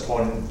premised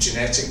upon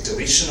genetic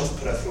deletion of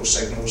peripheral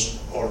signals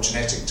or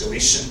genetic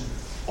deletion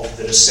of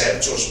the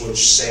receptors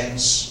which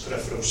sense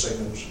peripheral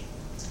signals.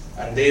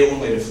 And they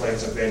only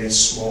reflect a very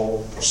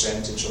small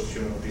percentage of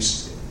human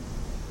obesity,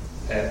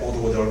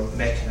 although they're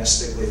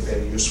mechanistically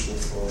very useful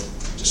for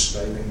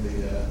describing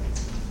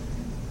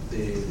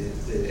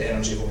the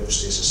energy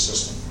homeostasis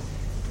system.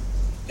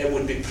 It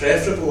would be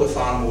preferable if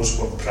animals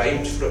were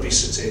primed for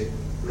obesity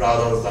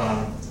rather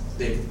than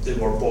they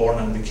were born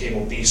and became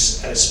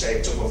obese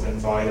irrespective of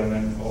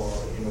environment or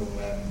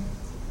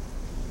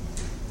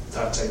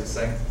that type of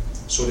thing.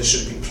 So they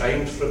should be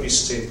primed for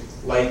obesity,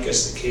 like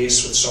is the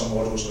case with some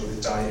models of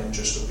the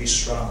diet-induced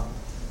obese rat.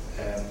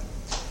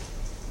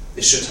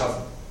 They should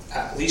have,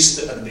 at least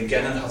at the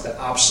beginning, have the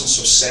absence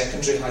of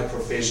secondary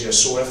hyperphagia.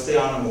 So if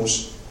the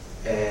animals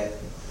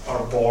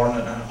are born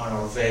and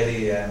are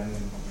very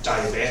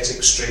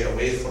diabetic straight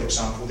away, for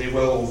example, they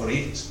will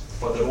overeat,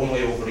 but they're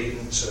only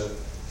overeating to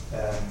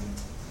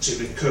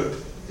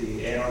recoup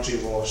the energy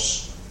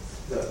loss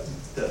that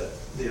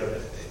they're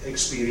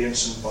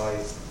experiencing by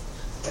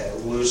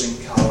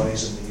losing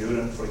calories in the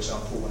urine, for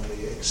example,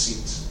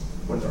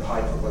 when their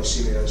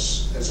hyperglycemia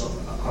is on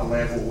a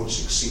level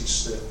which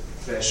exceeds the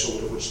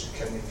threshold at which the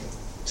kidney can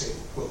take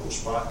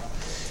glucose back.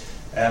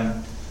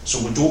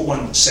 So we don't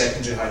want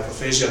secondary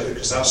hyperphagia,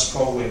 because that's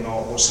probably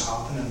not what's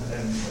happening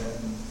in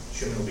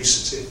human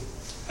obesity.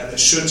 And it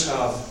should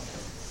have,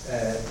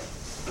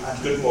 a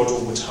good model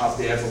would have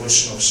the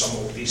evolution of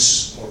some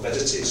obese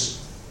morbidities.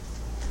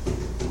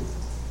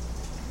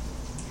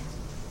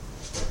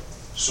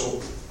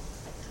 So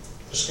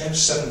there's kind of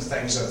 7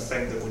 things I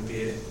think that would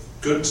be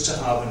good to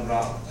have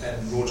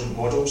in rodent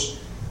models,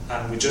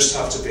 and we just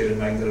have to bear in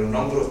mind there are a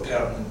number of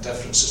pertinent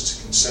differences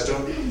to consider.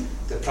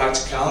 The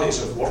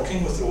practicalities of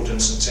working with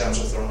rodents in terms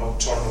of their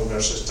nocturnal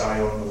versus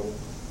diurnal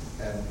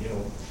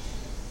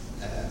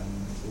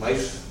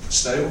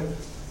lifestyle.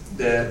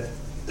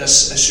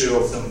 This issue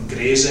of them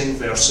grazing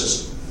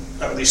versus,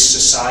 at least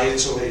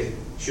societally,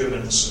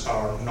 humans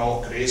are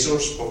not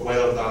grazers, but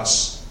whether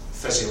that's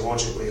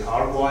physiologically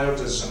hardwired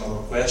is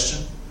another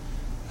question.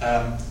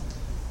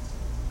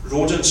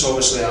 Rodents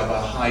obviously have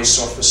a high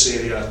surface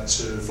area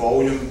to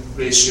volume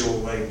ratio,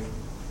 like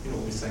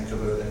we think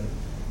about in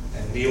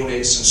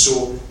neonates, and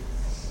so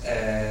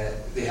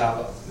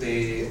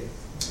they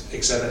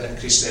exhibit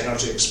increased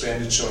energy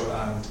expenditure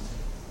and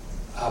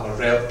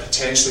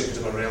potentially could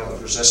have a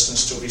relative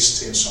resistance to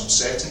obesity in some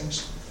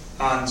settings,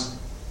 and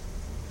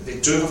they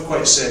do have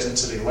quite a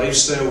sedentary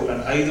lifestyle,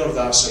 and either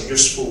that's a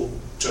useful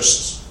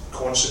just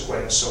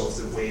consequence of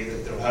the way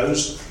that they're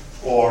housed,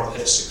 or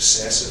it's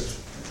excessive.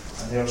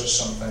 And there's just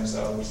some things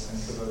that I would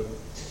think about.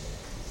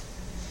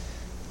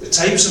 The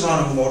types of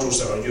animal models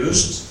that are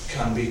used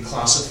can be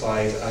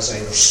classified as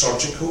either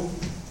surgical,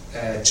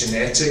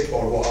 genetic,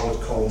 or what I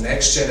would call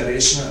next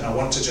generation, and I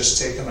want to just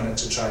take a minute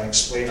to try and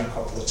explain a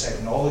couple of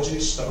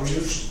technologies that are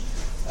used.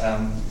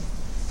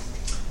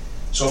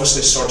 So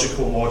obviously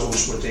surgical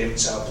models would aim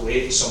to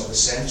ablate some of the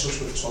sensors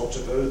we've talked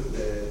about,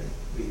 the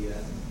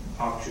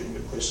arcuate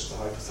nucleus of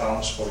the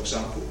hypothalamus, for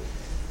example.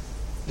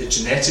 The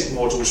genetic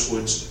models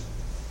would,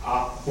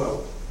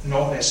 well,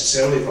 not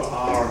necessarily, but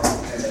are,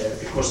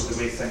 because of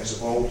the way things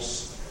evolved,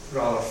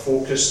 rather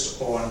focused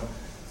on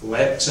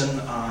leptin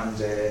and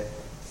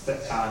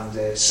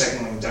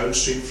signalling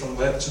downstream from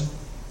leptin.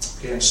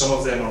 Okay, and some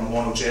of them are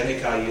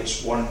monogenic, i.e.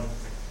 it's one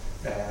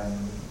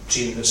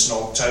gene that's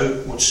knocked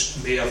out, which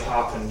may have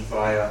happened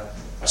via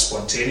a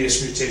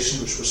spontaneous mutation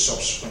which was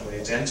subsequently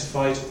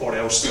identified, or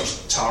else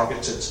there's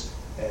targeted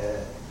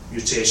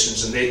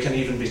mutations, and they can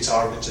even be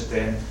targeted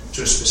then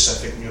to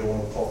specific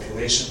neuronal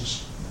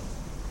populations.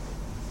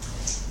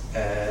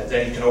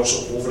 Then you can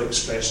also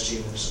overexpress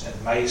genes in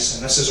mice,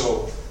 and this is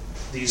all,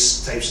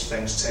 these types of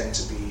things tend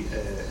to be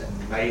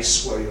in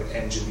mice where you're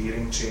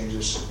engineering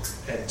changes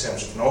in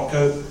terms of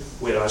knockout,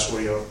 whereas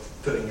where you're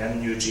putting in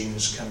new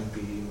genes can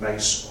be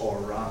mice or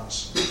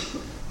rats.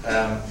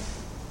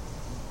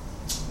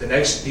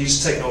 These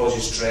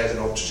technologies, DREAD and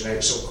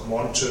optogenetics, will come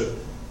on to,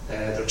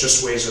 they're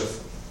just ways of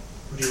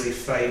really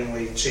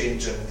finely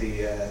changing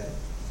the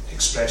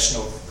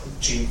expression of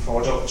gene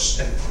products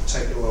in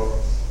particular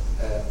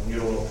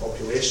neuronal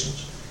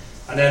populations.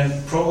 And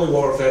then probably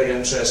what are very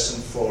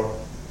interesting for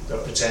their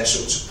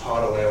potential to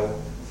parallel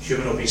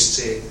human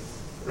obesity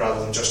rather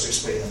than just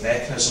explaining the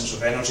mechanisms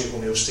of energy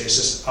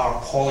homeostasis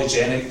are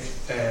polygenic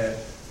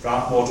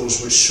rat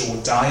models which show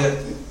diet,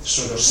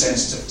 so they're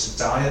sensitive to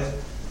diet,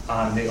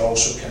 and they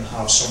also can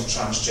have some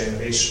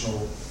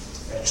transgenerational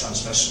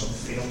transmission of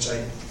the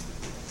phenotype.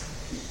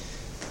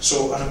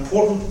 So an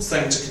important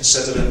thing to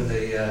consider in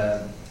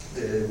the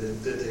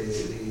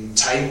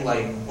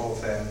timeline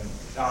of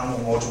animal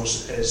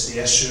models is the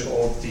issue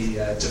of the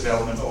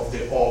development of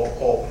the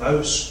ob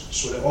mouse.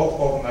 So the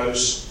ob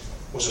mouse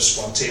was a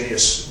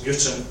spontaneous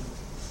mutant,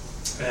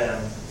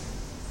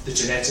 the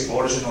genetic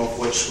origin of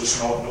which was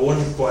not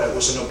known, but it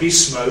was an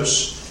obese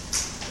mouse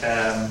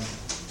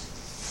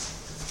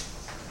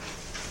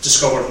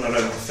discovered in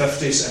around the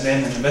 50s, and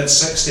then in the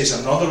mid-60s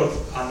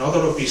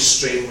another obese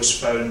strain was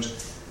found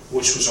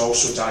which was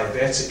also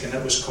diabetic, and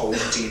it was called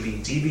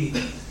DB-DB.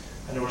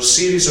 And there were a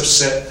series of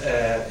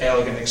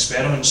elegant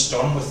experiments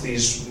done with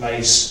these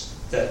mice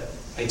that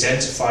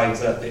identified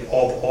that the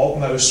ob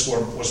mouse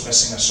was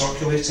missing a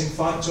circulating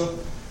factor,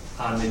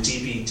 and the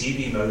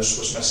DB-DB mouse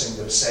was missing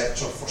the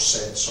receptor for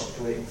said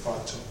circulating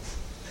factor.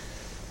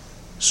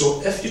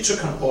 So if you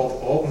took an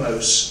ob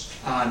mouse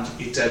and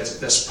you did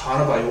this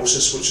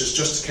parabiosis, which is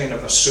just kind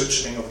of a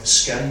suturing of the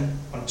skin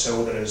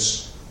until there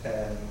is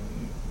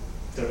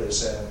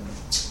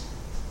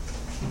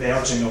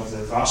merging of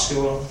the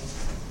vascular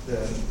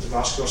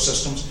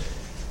systems,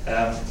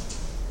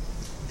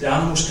 the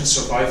animals can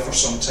survive for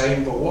some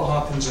time, but what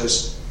happens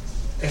is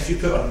if you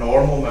put a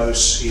normal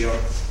mouse here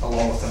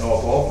along with an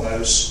ob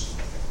mouse,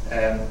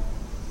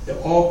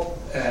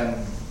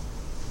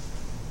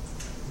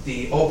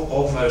 the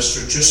ob mouse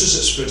reduces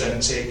its food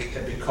intake,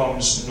 it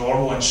becomes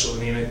normal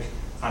insulinemic,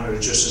 and it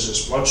reduces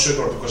its blood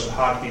sugar because it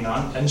had been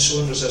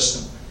insulin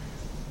resistant.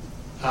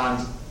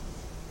 And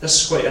this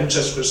is quite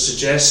interesting, because it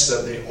suggests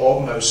that the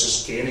ob mouse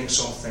is gaining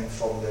something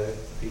from the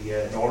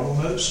normal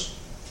mouse.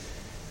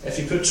 If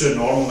you put two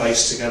normal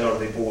mice together,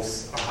 they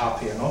both are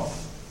happy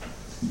enough.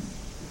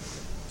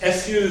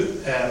 If you,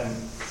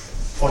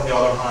 on the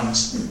other hand,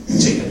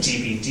 take a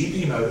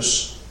DB-DB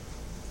mouse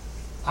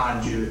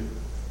and you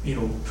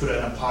put it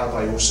in a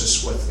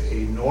parabiosis with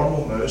a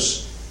normal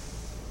mouse,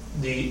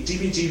 the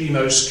DB-DB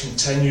mouse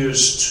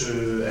continues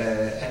to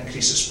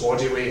increase its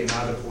body weight and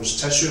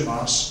adipose tissue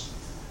mass,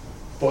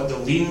 but the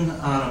lean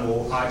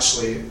animal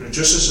actually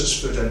reduces its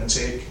food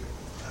intake,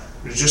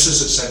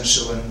 reduces its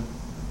insulin,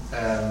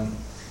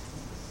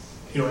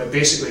 it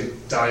basically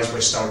dies by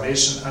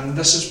starvation, and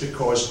this is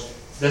because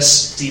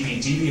this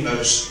DB-DB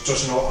mouse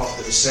does not have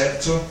the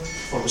receptor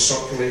for the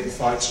circulating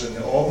factor in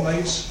the ob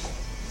mice.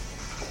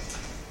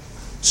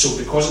 So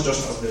because it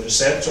doesn't have the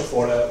receptor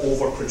for it, it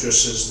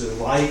overproduces the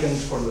ligand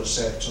for the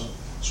receptor,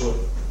 so it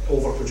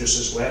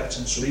overproduces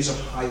leptin. So these are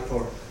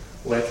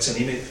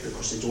hyperleptinemic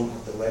because they don't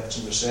have the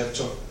leptin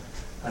receptor,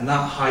 and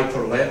that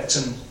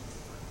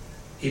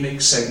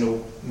hyperleptinemic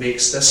signal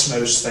makes this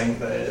mouse think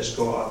that it has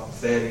got a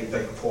very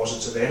big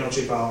positive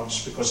energy balance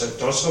because it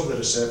does have the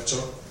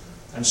receptor,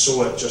 and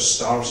so it just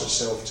starves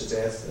itself to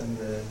death in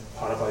the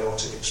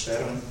parabiotic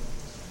experiment.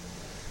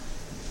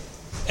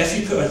 If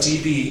you put a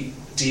DB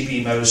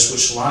mouse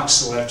which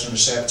lacks the leptin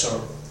receptor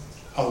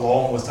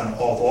along with an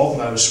ob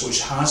mouse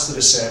which has the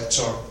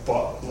receptor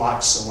but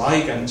lacks the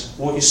ligand,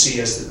 what you see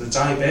is that the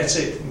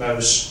diabetic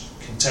mouse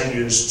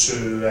continues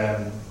to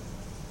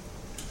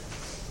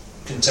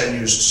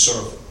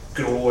sort of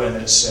grow in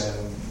its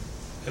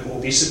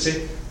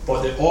obesity,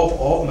 but the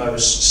ob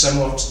mouse,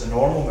 similar to the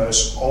normal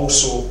mouse,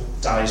 also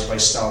dies by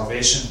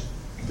starvation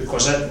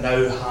because it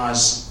now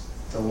has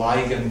the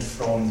ligand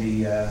from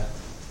the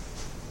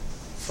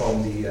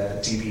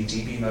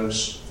DB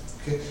mouse.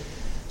 Okay?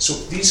 So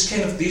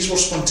these were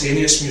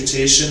spontaneous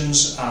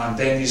mutations, and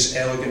then these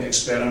elegant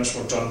experiments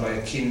were done by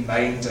a keen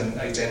mind and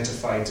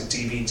identified the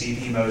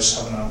DB mouse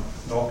having a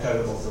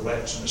knockout of the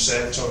leptin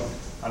receptor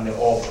and the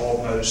ob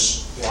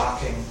mouse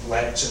lacking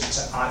leptin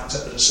to act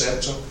at the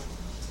receptor.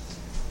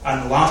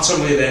 And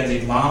latterly then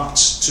they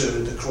mapped to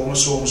the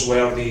chromosomes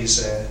where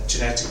these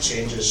genetic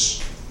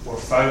changes were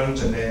found,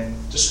 and then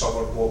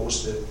discovered what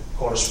was the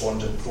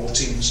corresponding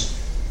proteins.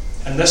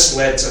 And this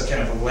led to a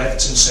kind of a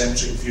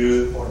leptin-centric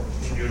view on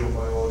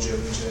neurobiology of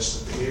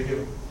ingestive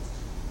behaviour.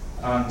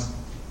 And,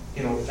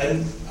 you know,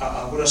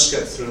 I'm going to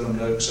skip through them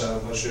now because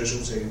I'm, as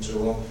usual, taking too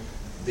long.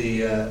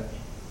 The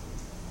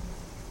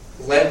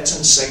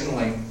leptin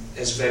signalling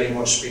is very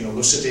much been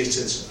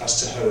elucidated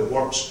as to how it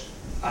works,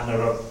 and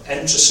there are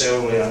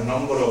intracellularly a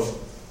number of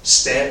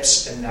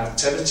steps in the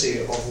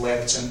activity of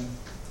leptin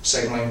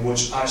signalling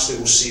which actually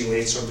we'll see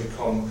later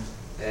become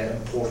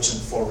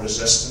important for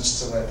resistance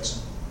to leptin.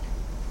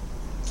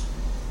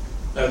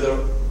 Now,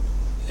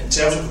 in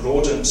terms of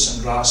rodents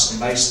and rats and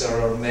mice,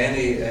 there are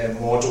many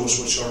models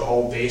which are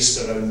all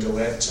based around the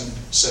leptin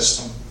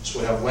system. So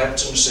we have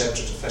leptin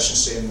receptor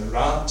deficiency in the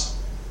rat,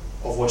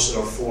 of which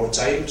there are 4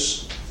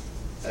 types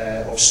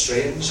of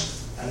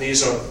strains, and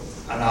these are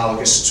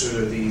analogous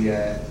to the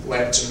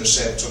leptin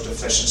receptor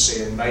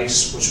deficiency in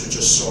mice, which we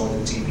just saw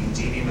in the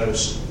DB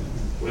mouse.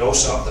 We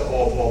also have the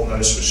ob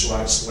mouse, which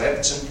lacks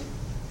leptin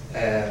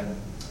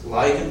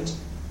ligand,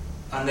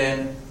 and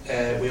then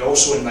we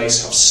also in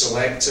mice have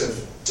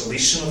selective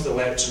deletion of the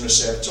leptin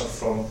receptor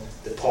from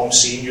the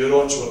POMC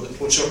neurons,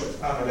 which are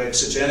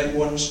anorexigenic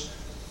ones,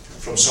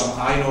 from some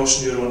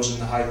INOS neurons in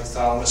the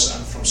hypothalamus,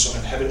 and from some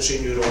inhibitory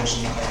neurons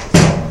in the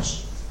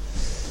hypothalamus.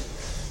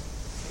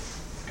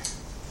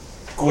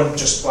 Going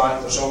just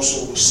back, there's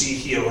also, we see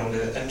here on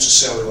the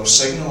intracellular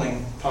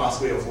signalling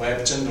pathway of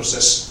leptin, there's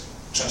this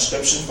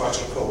transcription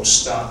factor called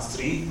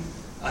STAT3,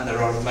 and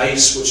there are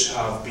mice which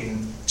have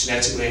been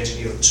genetically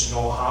engineered to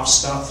not have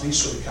STAT3,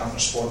 so they can't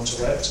respond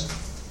to leptin.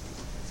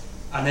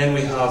 And then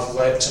we have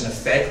leptin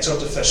effector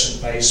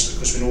deficient mice,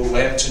 because we know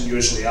leptin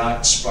usually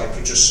acts by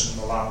producing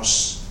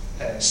thalamus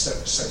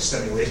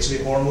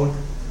stimulatory hormone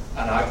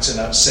and acting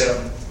at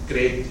certain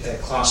great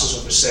classes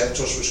of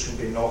receptors which can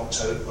be knocked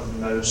out on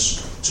the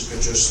mouse to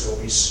produce the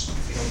obese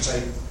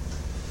phenotype.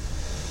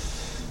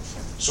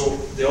 So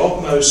the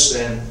ob mouse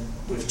then,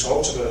 we've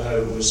talked about how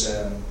it was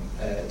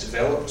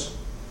developed.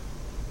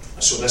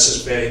 So this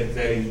is very,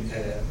 very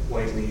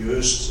widely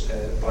used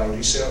by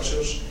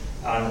researchers,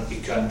 and you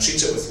can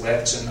treat it with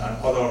leptin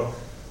and other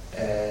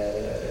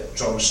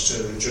drugs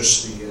to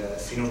reduce the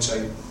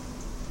phenotype.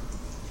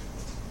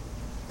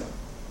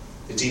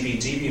 The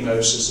DB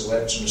mouse is the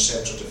leptin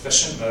receptor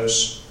deficient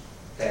mouse.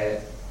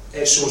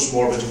 It shows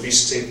morbid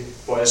obesity,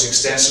 but is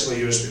extensively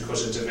used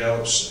because it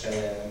develops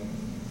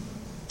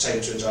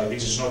type 2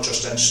 diabetes, not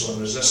just insulin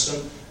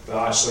resistant, but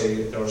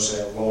actually there's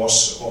a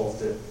loss of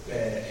the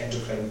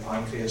endocrine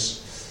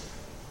pancreas.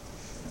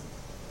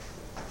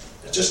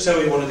 I'll just tell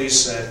you one of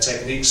these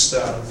techniques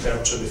that I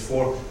referred to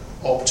before,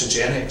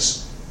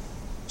 optogenics.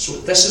 So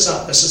this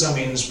is a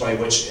means by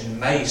which in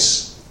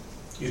mice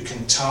you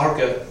can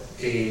target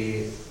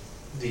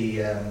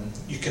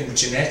you can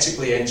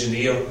genetically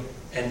engineer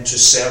into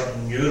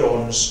certain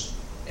neurons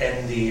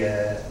in the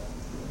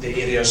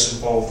areas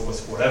involved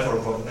with whatever,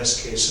 but in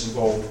this case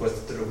involved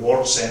with the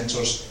reward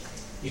centres.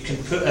 You can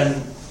put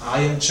in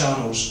ion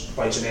channels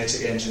by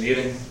genetic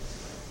engineering,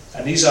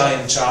 and these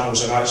ion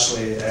channels are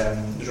actually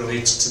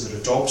related to the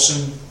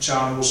rhodopsin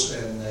channels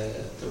in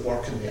the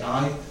work in the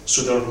eye.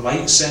 So they're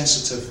light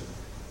sensitive,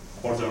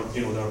 or they're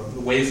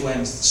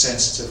wavelength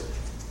sensitive.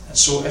 And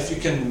so if you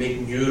can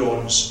make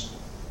neurons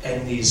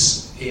in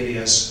these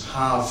areas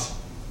have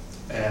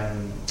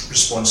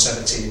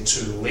responsivity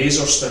to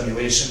laser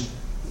stimulation,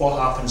 what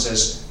happens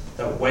is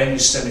that when you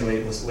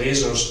stimulate with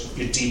lasers,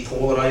 you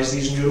depolarize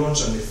these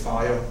neurons and they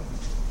fire.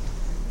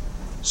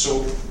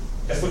 So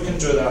if we can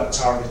do that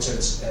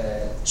targeted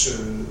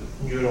to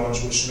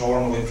neurons which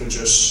normally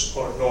produce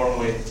or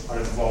normally are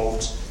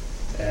involved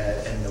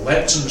in the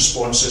leptin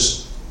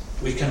responses,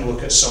 we can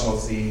look at some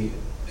of the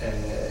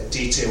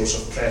details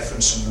of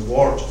preference and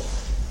reward.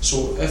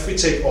 So if we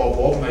take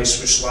ob mice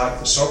which lack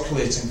the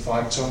circulating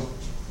factor,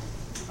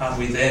 and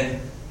we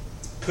then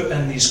put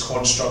in these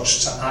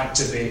constructs to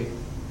activate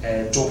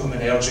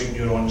dopaminergic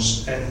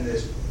neurons in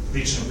the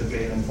region of the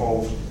brain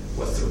involved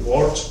with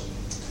reward,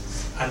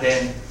 and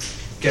then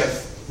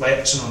give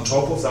leptin on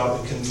top of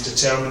that, we can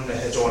determine the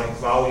hedonic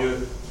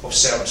value of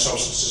certain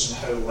substances and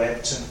how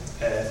leptin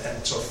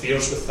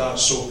interferes with that.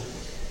 So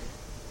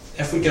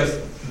if we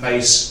give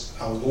mice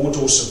a low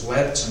dose of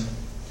leptin,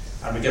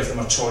 and we give them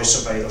a choice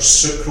of either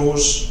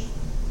sucrose,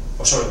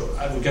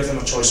 we give them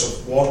a choice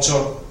of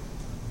water.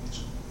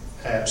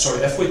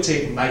 If we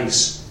take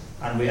mice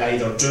and we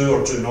either do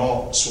or do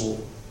not, so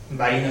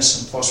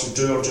minus and plus, we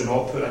do or do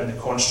not put in the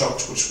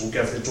construct which will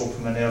give the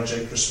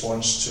dopaminergic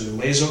response to the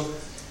laser,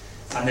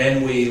 and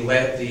then we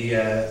let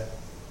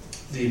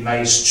the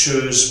mice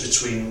choose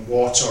between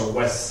water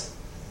with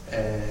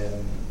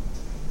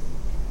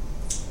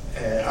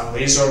a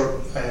laser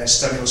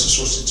stimulus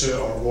associated to it,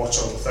 or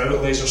water without a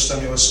laser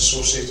stimulus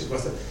associated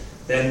with it,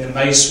 then the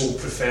mice will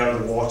prefer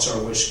the water,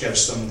 which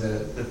gives them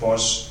the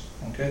buzz.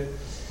 Okay,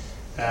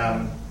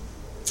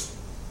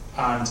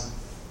 and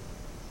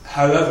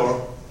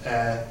however,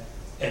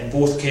 in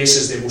both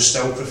cases they will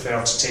still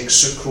prefer to take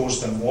sucrose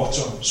than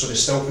water. So they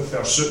still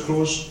prefer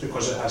sucrose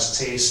because it has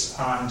taste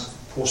and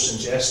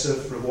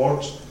post-ingestive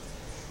reward.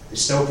 They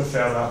still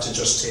prefer that to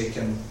just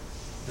taking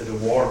the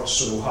reward.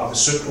 So they'll have the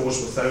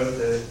sucrose without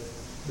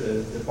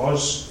the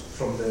buzz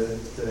from the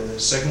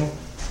signal,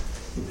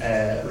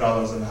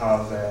 rather than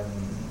have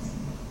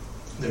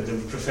they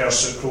prefer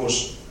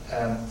sucrose.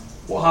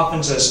 What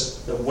happens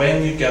is that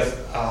when you give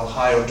a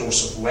higher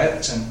dose of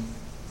leptin,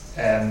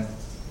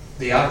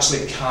 they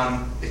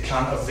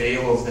can't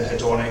avail of the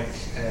hedonic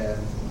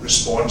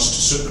response to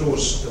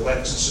sucrose. The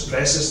leptin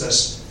suppresses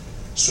this,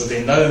 so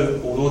they now,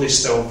 although they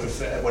still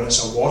prefer, when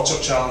it's a water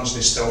challenge,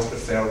 they still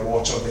prefer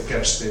water that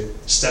gives the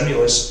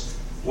stimulus.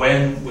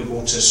 When we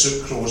go to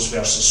sucrose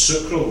versus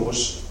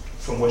sucralose,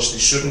 from which they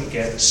shouldn't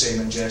get the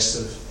same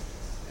ingestive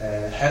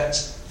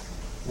hit,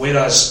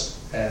 whereas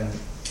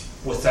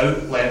without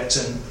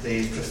leptin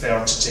they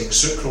prefer to take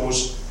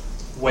sucrose.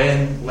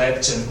 When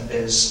leptin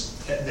is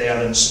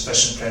there in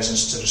sufficient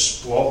presence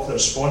to block the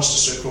response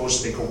to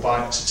sucrose, they go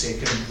back to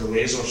taking the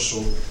laser.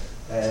 So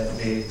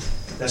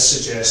this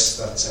suggests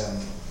that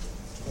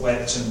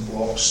leptin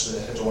blocks the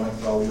hedonic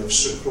value of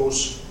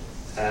sucrose,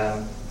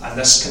 and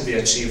this can be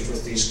achieved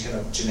with these kind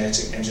of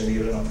genetic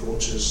engineering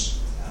approaches,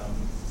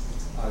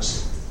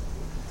 as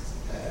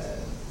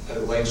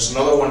outlined. There's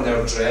another one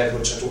there, DREAD,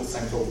 which I don't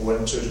think I'll go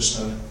into just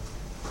now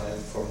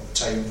for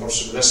time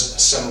purposes. This is a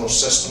similar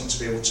system to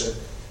be able to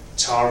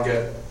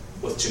target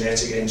with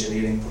genetic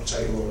engineering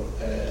particular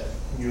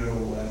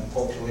neural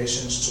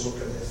populations to look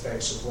at the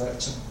effects of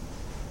leptin.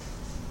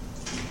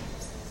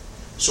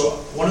 So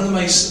one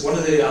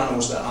of the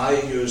animals that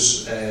I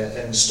use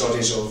in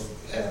studies of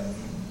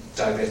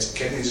diabetic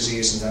kidney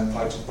disease and the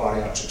impact of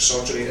bariatric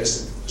surgery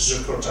is the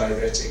Zucker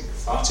diabetic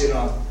fatty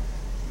rat,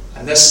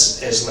 and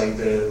this is like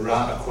the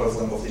rat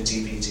equivalent of the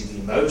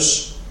DBTV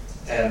mouse,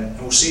 and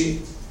we'll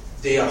see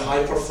they are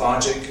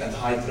hyperphagic and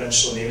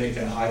hyperinsulinemic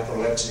and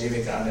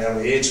hyperleptinemic at an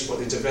early age, but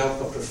they develop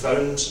a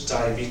profound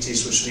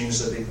diabetes, which means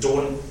that they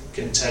don't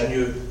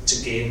continue to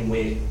gain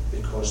weight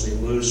because they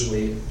lose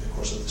weight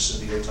because of the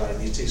severe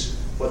diabetes.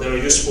 But they're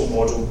a useful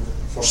model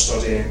for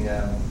studying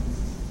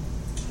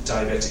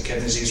diabetic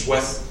kidney disease,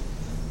 with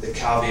the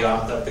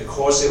caveat that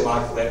because they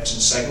lack leptin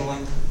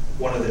signalling,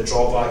 one of the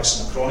drawbacks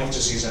in a chronic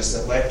disease is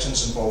that leptin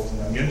is involved in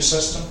the immune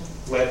system.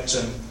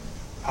 Leptin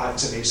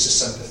activates the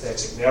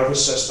sympathetic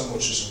nervous system,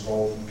 which is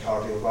involved in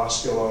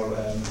cardiovascular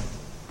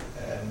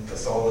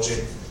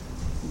pathology,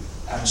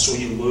 and so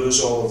you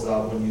lose all of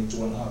that when you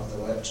don't have the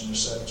leptin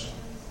receptor.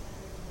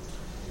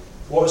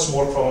 What is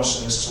more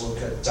promising is to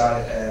look at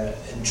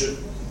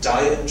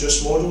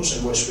diet-induced models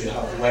in which we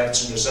have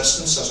leptin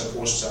resistance as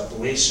opposed to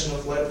ablation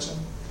of leptin.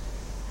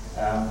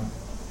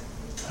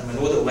 And we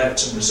know that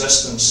leptin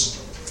resistance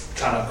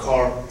can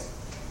occur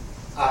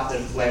at the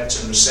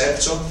leptin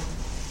receptor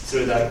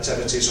through the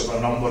activities of a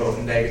number of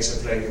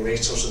negative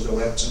regulators of the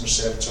leptin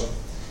receptor,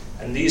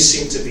 and these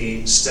seem to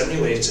be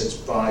stimulated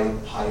by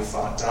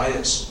high-fat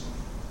diets.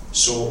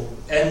 So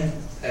in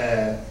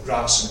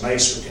rats and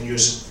mice, we can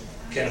use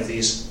kind of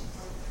these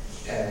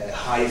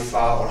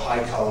high-fat or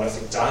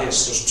high-calorific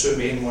diets. There's two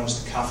main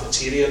ones: the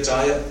cafeteria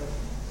diet,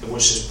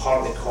 which is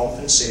partly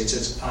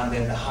compensated, and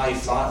then the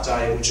high-fat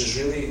diet, which is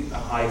really a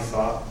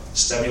high-fat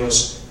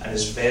stimulus and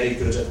is very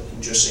good at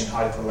inducing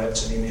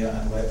hyperleptinemia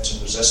and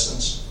leptin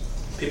resistance.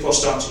 People are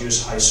starting to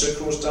use high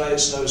sucrose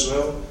diets now as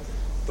well,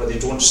 but they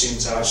don't seem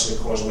to actually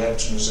cause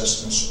leptin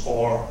resistance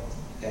or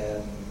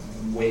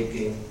weight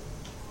gain,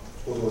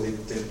 although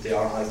they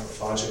are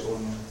hyperphagic.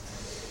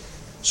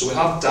 So we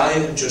have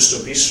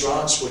diet-induced obese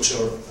rats, which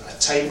are a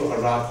type of a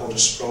rat called a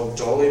Sprague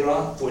Dawley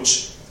rat,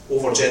 which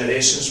over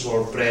generations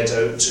were bred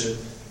out to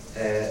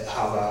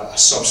have a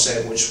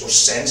subset which were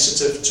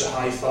sensitive to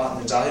high fat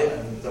in the diet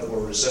and that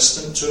were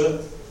resistant to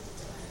it.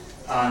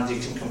 And you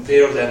can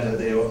compare then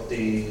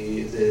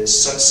the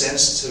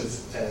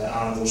sensitive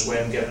animals,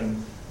 when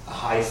given a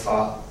high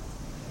fat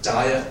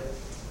diet,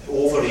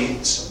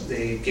 overeat,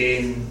 they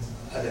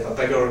have a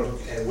bigger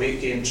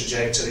weight gain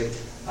trajectory,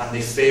 and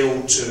they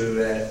fail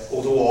to,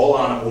 although all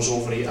animals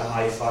overeat a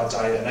high fat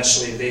diet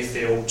initially, they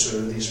fail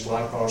to, these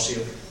black bars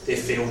here, they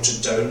fail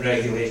to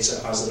down-regulate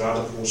it as the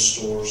adipose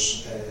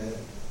stores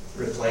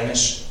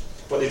replenish.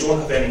 But they don't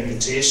have any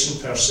mutation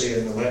per se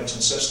in the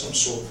leptin system,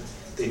 so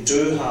they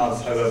do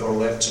have, however,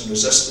 leptin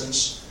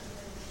resistance,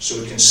 So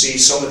we can see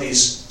some of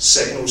these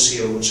signals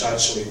here which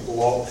actually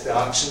block the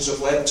actions of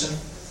leptin.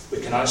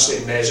 We can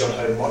actually measure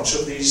how much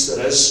of these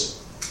there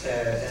is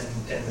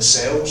in the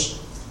cells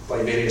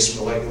by various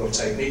molecular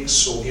techniques.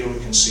 So here we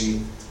can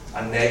see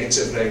a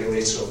negative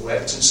regulator of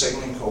leptin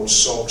signaling called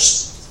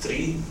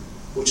SOX3,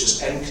 which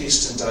is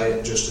increased in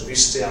diet-induced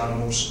obesity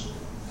animals,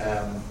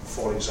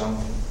 for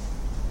example.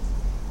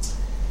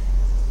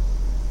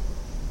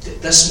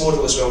 This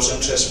model as well is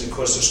interesting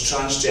because there's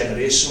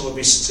transgenerational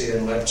obesity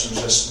and leptin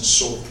resistance.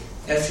 So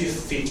if you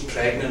feed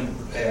pregnant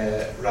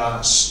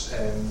rats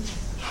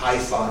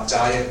high-fat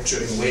diet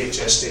during late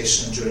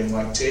gestation and during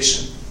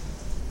lactation,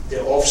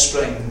 the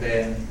offspring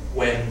then,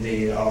 when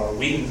they are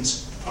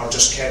weaned, are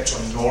just kept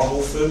on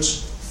normal food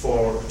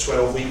for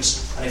 12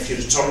 weeks. And if you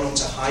return them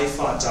to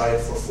high-fat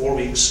diet for 4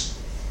 weeks,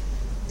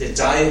 the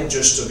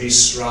diet-induced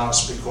obese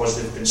rats, because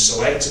they've been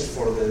selected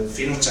for the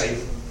phenotype,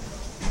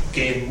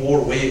 gain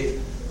more weight.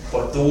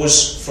 But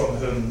those from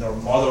whom their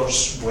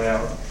mothers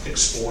were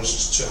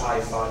exposed to high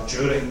fat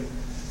during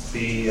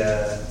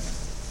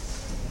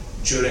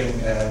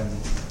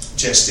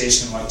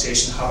gestation and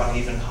lactation have an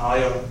even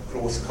higher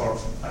growth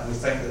curve, and we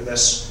think that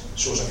this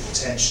shows a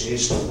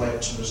potentiation of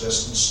leptin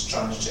resistance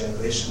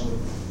transgenerationally.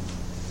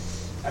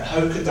 And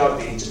how could that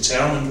be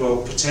determined?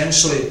 Well,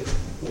 potentially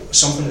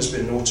something that's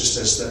been noticed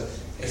is that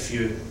if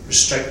you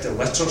restrict the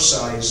litter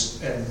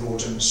size in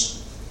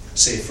rodents,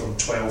 say from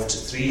 12 to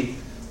 3,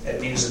 it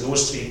means that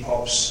those 3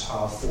 pups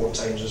have 4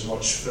 times as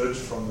much food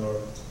from their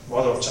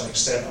mother to an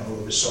extent. I know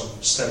there was some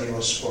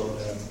stimulus for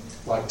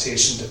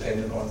lactation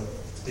depending on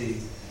the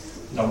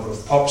number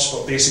of pups,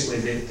 but basically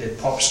the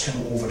pups can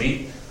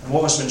overeat. And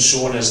what has been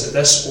shown is that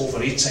this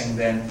overeating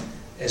then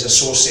is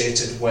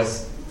associated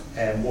with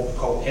what we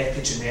call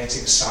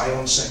epigenetic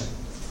silencing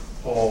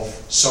of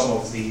some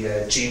of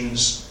the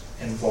genes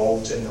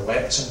involved in the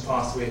leptin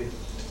pathway.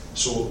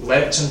 So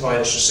leptin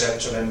via its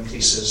receptor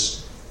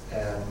increases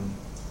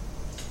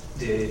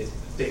the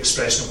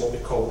expression of what we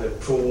call the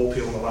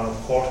pro-opioid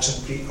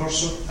melanocortin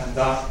precursor, and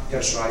that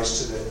gives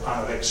rise to the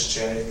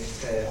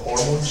anorexigenic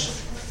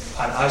hormones.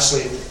 And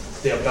actually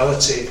the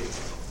ability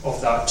of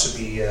that to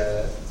be,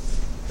 that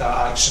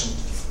action,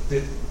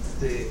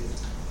 the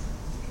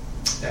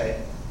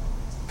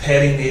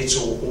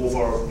perinatal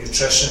over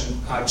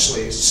nutrition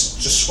actually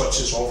just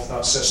switches off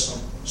that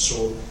system.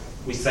 So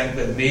we think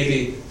that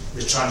maybe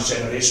the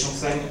transgenerational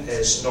thing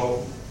is not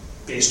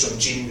based on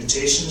gene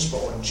mutations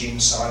but on gene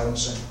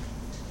silencing.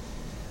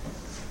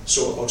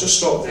 So I'll just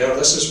stop there.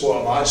 This is what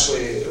I'm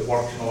actually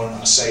working on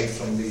aside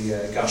from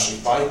the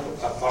gastric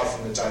bypass, apart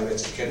from the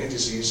diabetic kidney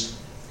disease: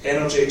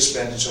 energy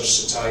expenditure,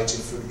 satiety,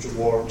 food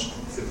reward,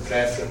 food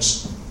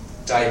preference,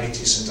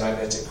 diabetes and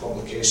diabetic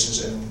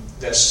complications in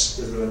this,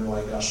 the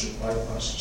Roux-en-Y gastric bypass.